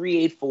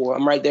 8.3, 8.4.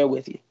 I'm right there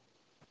with you.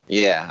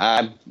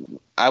 Yeah,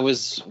 I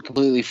was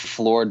completely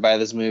floored by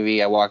this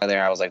movie. I walked out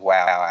there, I was like,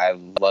 wow, I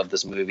love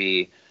this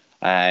movie.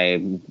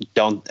 I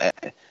don't.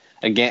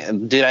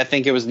 Again, did I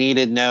think it was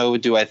needed? No.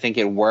 Do I think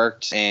it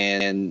worked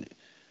and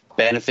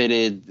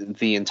benefited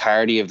the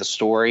entirety of the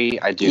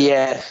story? I do.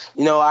 Yeah,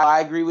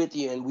 I agree with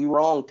you, and we were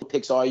wrong,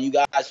 Pixar. You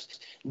guys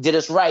did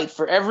us right.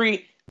 For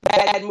every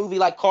bad movie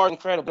like Cars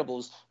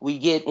Incredibles, we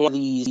get one of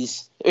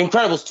these.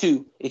 Incredibles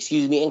 2,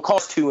 excuse me, and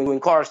Cars 2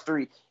 and Cars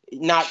 3.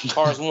 Not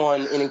Cars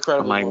 1 and Incredibles.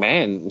 I'm like,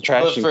 man,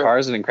 trashing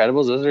Cars and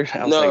Incredibles,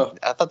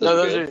 I thought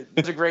those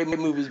are great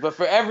movies. But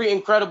for every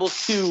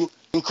Incredibles 2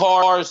 and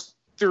Cars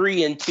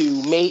 3 and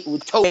 2 made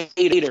with Toy,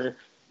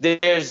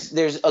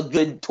 there's a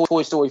good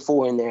Toy Story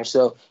 4 in there.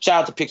 So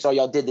shout out to Pixar,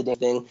 y'all did the damn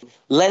thing.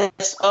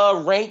 Let's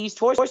rank these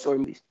Toy Story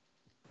movies.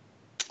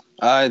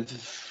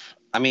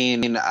 I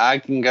mean, I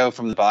can go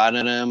from the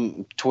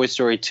bottom. Toy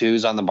Story 2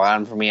 is on the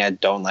bottom for me. I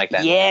don't like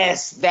that.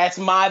 Yes, that's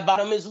my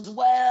bottom as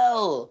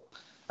well.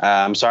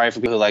 I'm sorry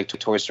for people who like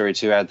Toy Story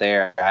 2 out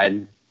there.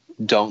 I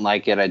don't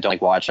like it. I don't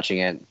like watching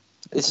it.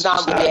 It's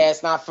not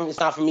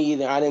for me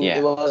either.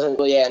 It wasn't.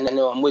 Well, yeah,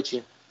 no, I'm with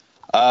you.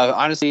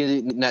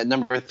 Honestly,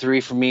 number 3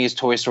 for me is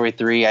Toy Story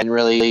 3. I didn't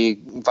really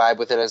vibe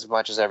with it as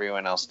much as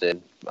everyone else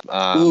did.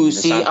 I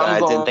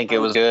didn't think it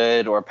was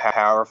good or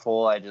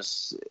powerful. I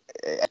just,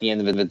 at the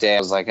end of the day, I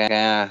was like,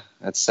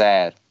 that's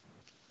sad.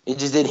 It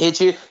just didn't hit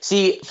you.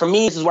 See, for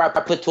me, this is where I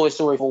put Toy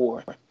Story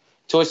 4.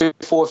 Toy Story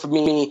 4 for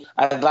me,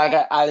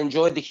 I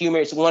enjoyed the humor.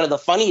 It's one of the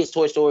funniest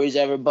Toy Stories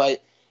ever,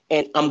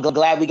 and I'm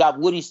glad we got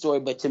Woody's story,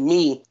 but to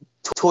me,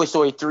 Toy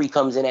Story 3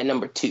 comes in at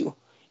number 2.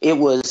 It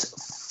was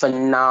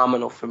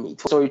phenomenal for me.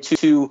 Toy Story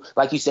 2,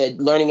 like you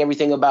said, learning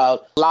everything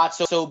about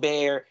Lotso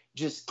Bear,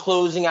 just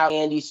closing out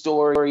Andy's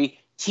story,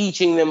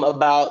 teaching them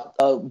about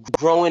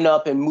growing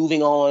up and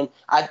moving on.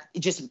 At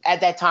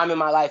that time in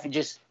my life, it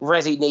just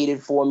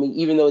resonated for me.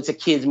 Even though it's a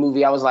kid's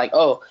movie, I was like,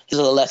 oh, there's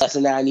a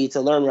lesson that I need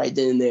to learn right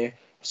then and there.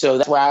 So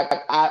that's why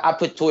I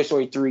put Toy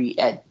Story 3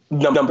 at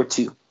number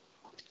 2.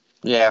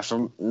 Yeah,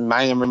 from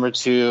my number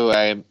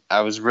 2,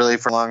 I was really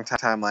for a long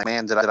time like,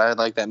 man, did I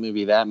like that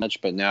movie that much?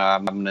 But no,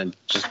 I'm going to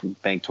just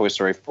make Toy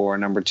Story 4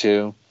 number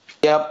 2.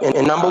 Yep,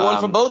 and number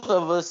 1 for both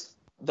of us,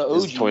 the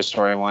OG. Toy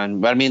Story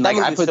 1. But I mean, like,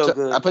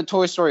 I put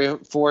Toy Story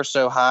 4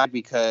 so high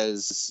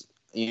because,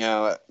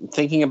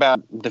 thinking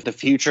about the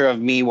future of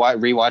me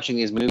rewatching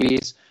these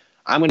movies,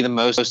 I'm going to be the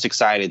most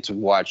excited to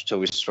watch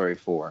Toy Story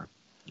 4.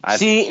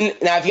 See,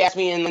 now if you ask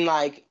me in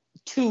like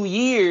 2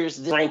 years,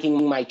 the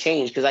ranking might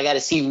change because I got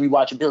to see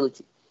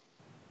rewatchability.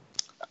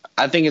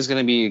 I think it's going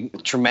to be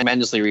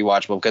tremendously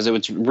rewatchable because it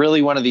was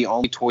really one of the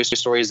only Toy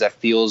Stories that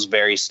feels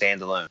very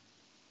standalone.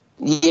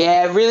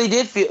 Yeah, it really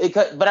did feel.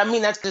 But I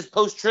mean, that's because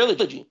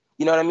post-trilogy.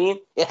 You know what I mean?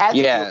 It has to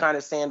Yeah. feel kind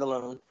of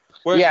standalone.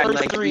 Whereas Yeah,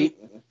 first like, three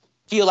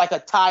feel like a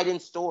tied-in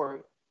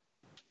story.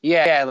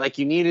 Yeah, like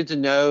you needed to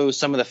know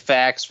some of the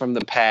facts from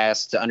the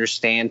past to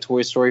understand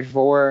Toy Story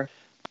 4,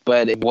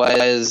 but it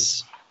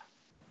was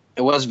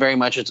very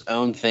much its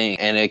own thing,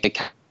 and it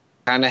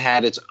kind of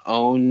had its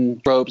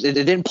own tropes. It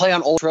didn't play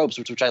on old tropes,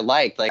 which I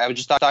liked. Like I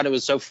just thought it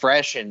was so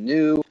fresh and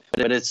new,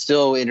 but it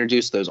still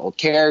introduced those old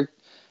characters.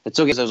 It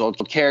still gives those old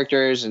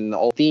characters and the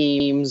old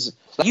themes.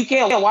 You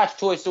can't watch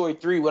Toy Story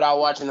 3 without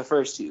watching the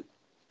first two.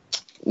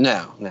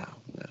 No.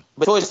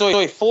 But Toy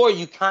Story 4,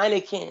 you kind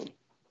of can.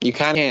 You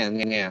kind of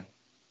can, yeah.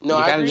 No,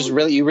 you I kind of agree.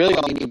 just you really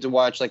only need to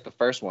watch like the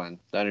first one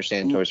to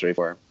understand Toy Story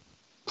 4.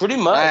 Pretty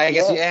much. I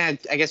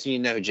guess you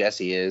know who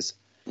Jessie is.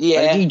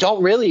 Yeah. But you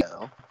don't really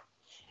know.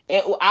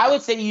 And I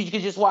would say you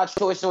could just watch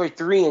Toy Story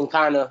 3 and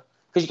kind of,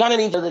 because you kind of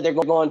need to know that they're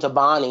going to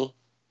Bonnie.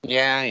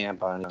 Yeah,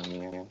 Bonnie.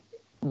 Yeah.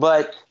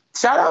 But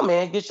shout out,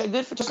 man. Good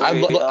for Toy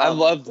Story. I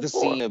love the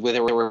scene with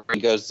it where he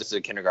goes to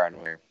the kindergarten.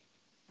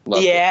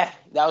 That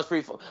was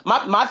pretty fun.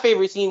 My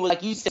favorite scene was,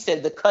 like you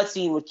said, the cut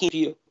scene with Key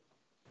Peele.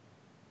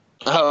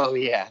 Oh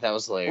yeah, that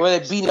was hilarious. Where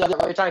they're beating up,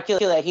 they're trying to kill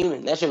that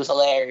human. That shit was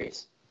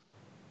hilarious.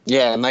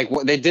 Yeah, and like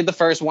they did the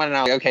first one, and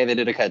I was like, okay, they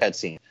did a cut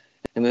scene,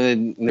 and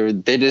then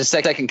they did a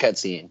second cut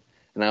scene,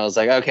 and I was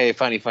like, okay,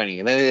 funny,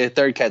 and then they did a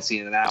third cut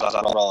scene, and I was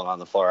rolling on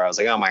the floor. I was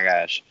like, oh my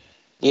gosh.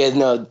 Yeah,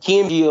 no,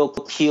 Key Peele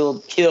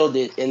killed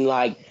it, and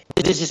like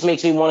this just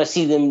makes me want to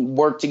see them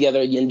work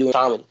together again doing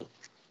comedy.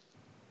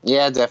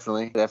 Yeah,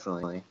 definitely.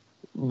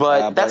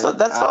 But that's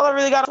all I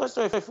really got on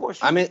Toy Story 4.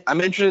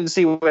 I'm interested to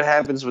see what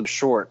happens with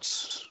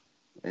shorts.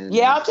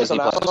 Yeah, I'll check them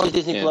out on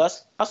Disney Yeah.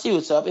 Plus. I'll see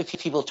what's up if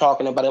people are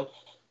talking about them.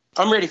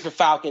 I'm ready for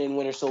Falcon and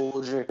Winter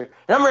Soldier, and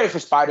I'm ready for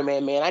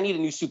Spider-Man. Man, I need a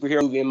new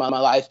superhero movie in my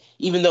life.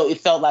 Even though it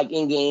felt like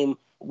Endgame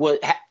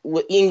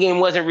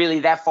wasn't really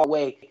that far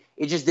away,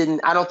 it just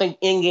didn't. I don't think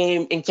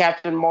Endgame and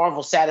Captain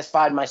Marvel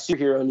satisfied my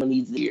superhero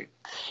needs this year.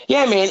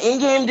 Yeah, man,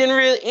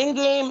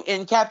 Endgame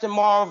and Captain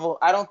Marvel,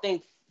 I don't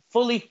think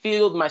fully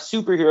filled my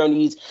superhero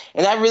needs,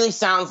 and that really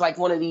sounds like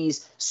one of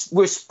these.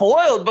 We're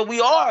spoiled, but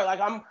we are. Like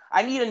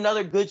I need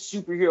another good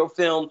superhero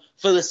film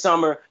for the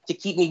summer to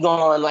keep me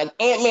going. Like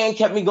Ant-Man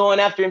kept me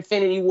going after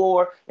Infinity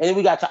War, and then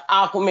we got to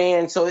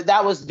Aquaman, so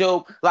that was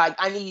dope. Like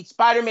I need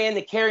Spider-Man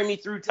to carry me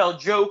through till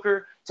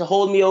Joker to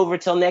hold me over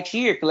till next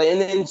year,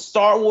 and then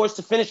Star Wars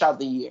to finish out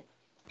the year.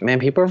 Man,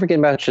 people are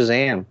forgetting about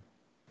Shazam.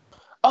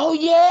 Oh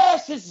yeah,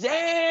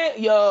 Shazam!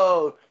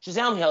 Yo,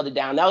 Shazam held it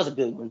down. That was a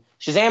good one.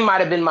 Shazam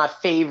might have been my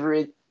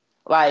favorite.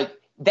 Like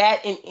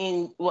that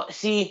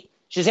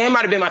Shazam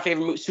might have been my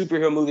favorite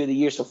superhero movie of the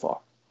year so far.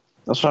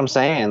 That's what I'm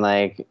saying.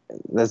 Like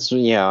that's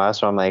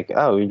what I'm like.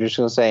 Oh, you're just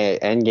gonna say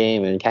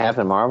Endgame and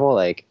Captain Marvel?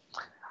 Like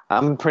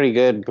I'm pretty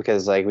good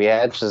because like we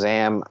had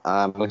Shazam.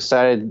 I'm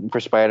excited for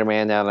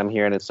Spider-Man now that I'm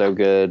hearing it's so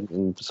good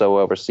and so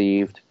well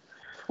received.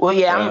 Well,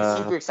 yeah,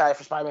 I'm super excited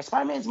for Spider-Man.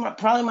 Spider-Man's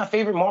probably my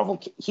favorite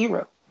Marvel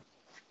hero.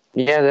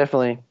 Yeah,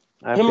 definitely.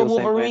 Him and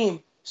Wolverine.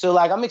 So,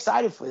 like, I'm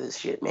excited for this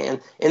shit, man.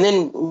 And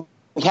then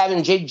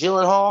having Jake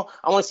Gyllenhaal,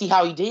 I want to see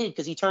how he did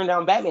because he turned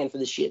down Batman for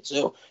this shit.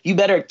 So, you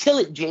better kill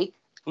it, Jake,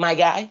 my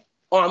guy,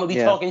 or I'm going to be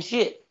talking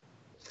shit.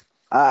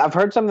 I've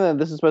heard something that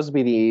this is supposed to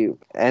be the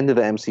end of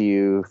the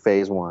MCU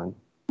Phase 1.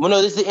 Well,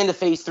 no, this is the end of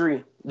Phase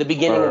 3. The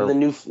beginning of the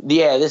new...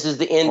 Yeah, this is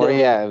the end of...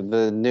 Yeah,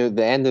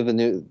 the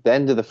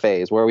end of the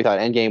phase, where we thought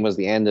Endgame was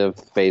the end of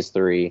Phase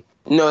 3.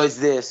 No, it's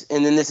this.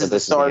 And then this is the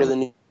start of the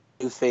new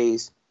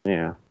phase.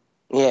 Yeah.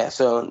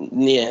 So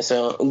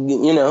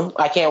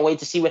I can't wait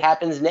to see what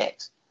happens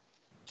next.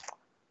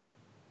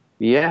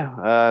 Yeah,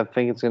 I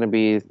think it's going to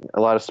be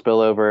a lot of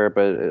spillover,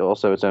 but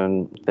also its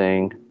own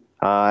thing.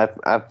 I'm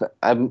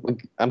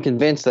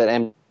convinced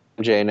that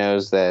MJ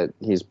knows that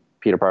he's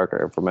Peter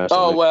Parker for most of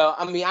it. Oh, well,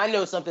 I mean, I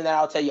know something that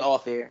I'll tell you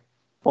off air.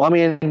 Well, I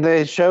mean,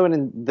 they showed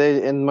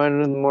in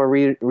one of the more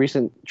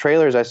recent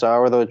trailers I saw,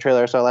 or the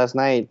trailer I saw last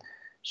night,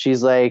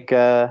 she's like...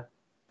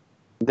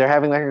 they're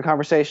having like a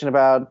conversation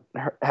about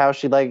how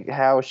she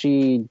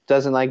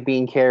doesn't like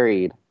being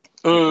carried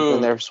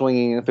when they're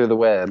swinging through the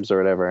webs or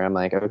whatever. I'm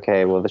like,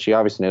 okay, well, she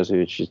obviously knows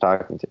who she's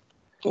talking to.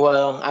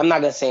 Well, I'm not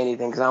gonna say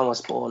anything because I don't want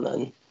to spoil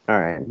nothing. All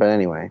right, but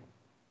anyway.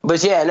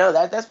 But yeah, no,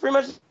 that's pretty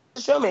much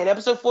the show, man.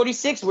 Episode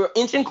 46. We're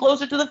inching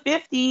closer to the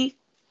 50.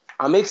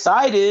 I'm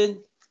excited.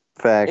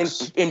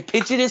 Facts. And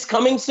Pitch It is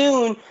coming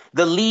soon.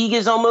 The league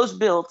is almost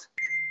built.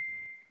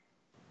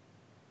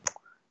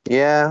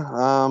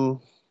 Yeah.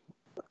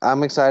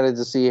 I'm excited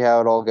to see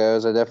how it all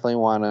goes. I definitely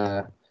want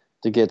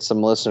to get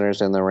some listeners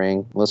in the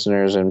ring,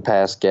 listeners and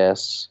past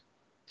guests.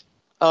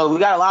 Oh, we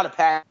got a lot of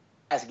past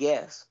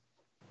guests.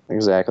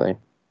 Exactly.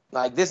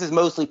 Like, this is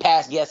mostly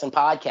past guests and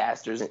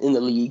podcasters in the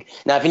league.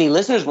 Now, if any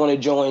listeners want to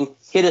join,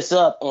 hit us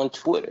up on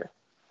Twitter.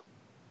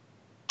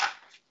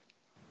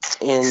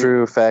 And,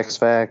 True,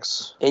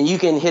 facts. And you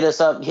can hit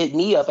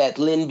me up at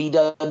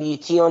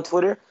LynBWT on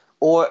Twitter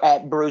or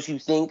at Bros Who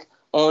Think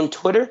on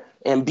Twitter.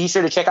 And be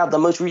sure to check out the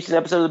most recent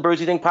episode of the Bros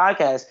Who Think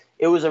podcast.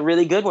 It was a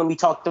really good one. We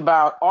talked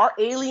about, are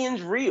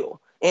aliens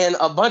real? and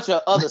a bunch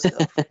of other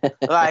stuff.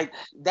 Like,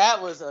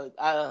 that was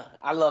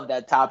I love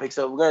that topic.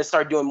 So we're going to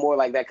start doing more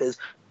like that, because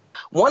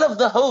one of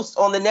the hosts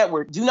on the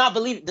network does not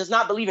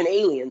believe in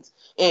aliens,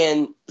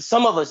 and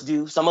some of us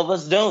do, some of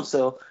us don't.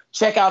 So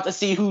check out to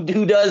see who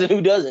does and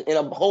who doesn't, and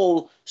a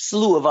whole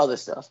slew of other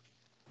stuff.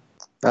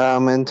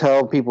 And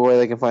tell people where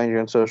they can find you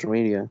on social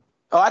media.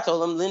 Oh, I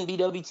told them, Lynn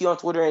BWT on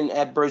Twitter and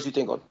at Bros Who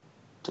Think on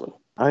Twitter.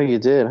 Oh, you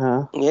did,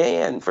 huh?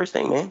 Yeah, and first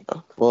thing, man.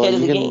 Well, Head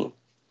of the game.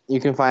 You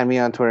can find me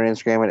on Twitter and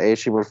Instagram at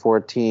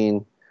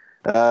ashieber14.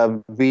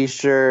 Be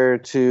sure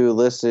to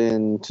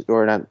listen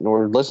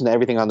to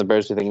everything on the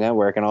Bros Who Think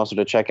Network, and also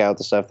to check out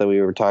the stuff that we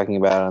were talking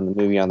about on the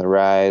Movie on the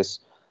Rise.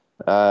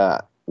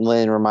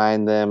 Lynn,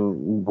 remind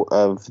them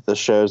of the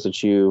shows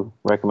that you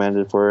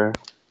recommended for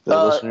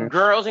the listeners.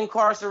 Girls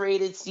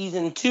Incarcerated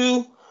Season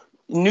 2,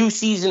 new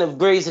season of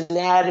Grey's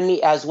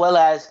Anatomy, as well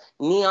as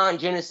Neon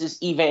Genesis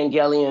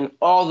Evangelion.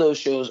 All those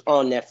shows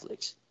on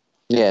Netflix.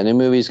 Yeah, new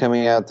movies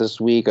coming out this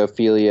week,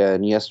 Ophelia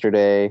and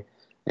Yesterday.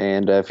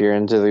 And if you're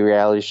into the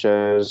reality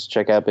shows,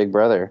 check out Big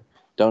Brother.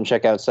 Don't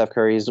check out Steph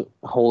Curry's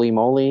Holy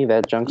Moly,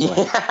 that junk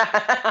slang.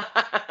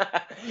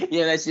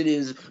 Yeah, that shit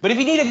is. But if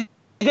you need a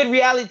good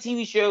reality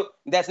TV show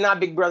that's not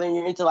Big Brother and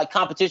you're into like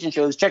competition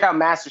shows, check out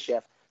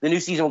MasterChef, the new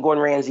season with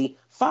Gordon Ramsay.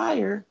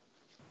 Fire.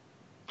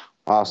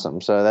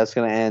 Awesome. So that's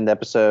going to end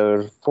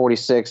episode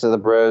 46 of the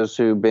Bros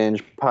Who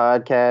Binge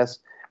podcast.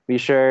 Be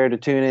sure to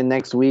tune in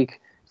next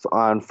week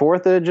on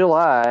 4th of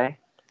July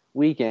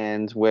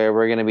weekend, where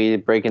we're going to be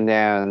breaking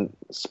down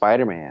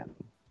Spider-Man.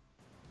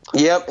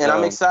 Yep, and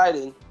I'm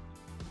excited.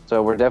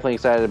 So we're definitely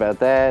excited about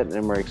that,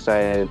 and we're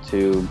excited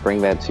to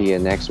bring that to you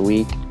next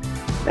week.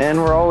 And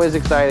we're always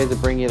excited to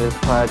bring you this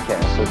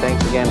podcast. So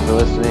thanks again for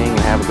listening, and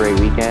have a great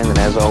weekend. And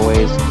as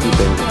always, keep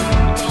binging.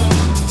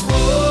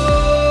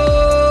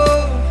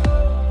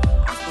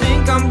 I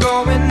think I'm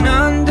going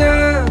nuts.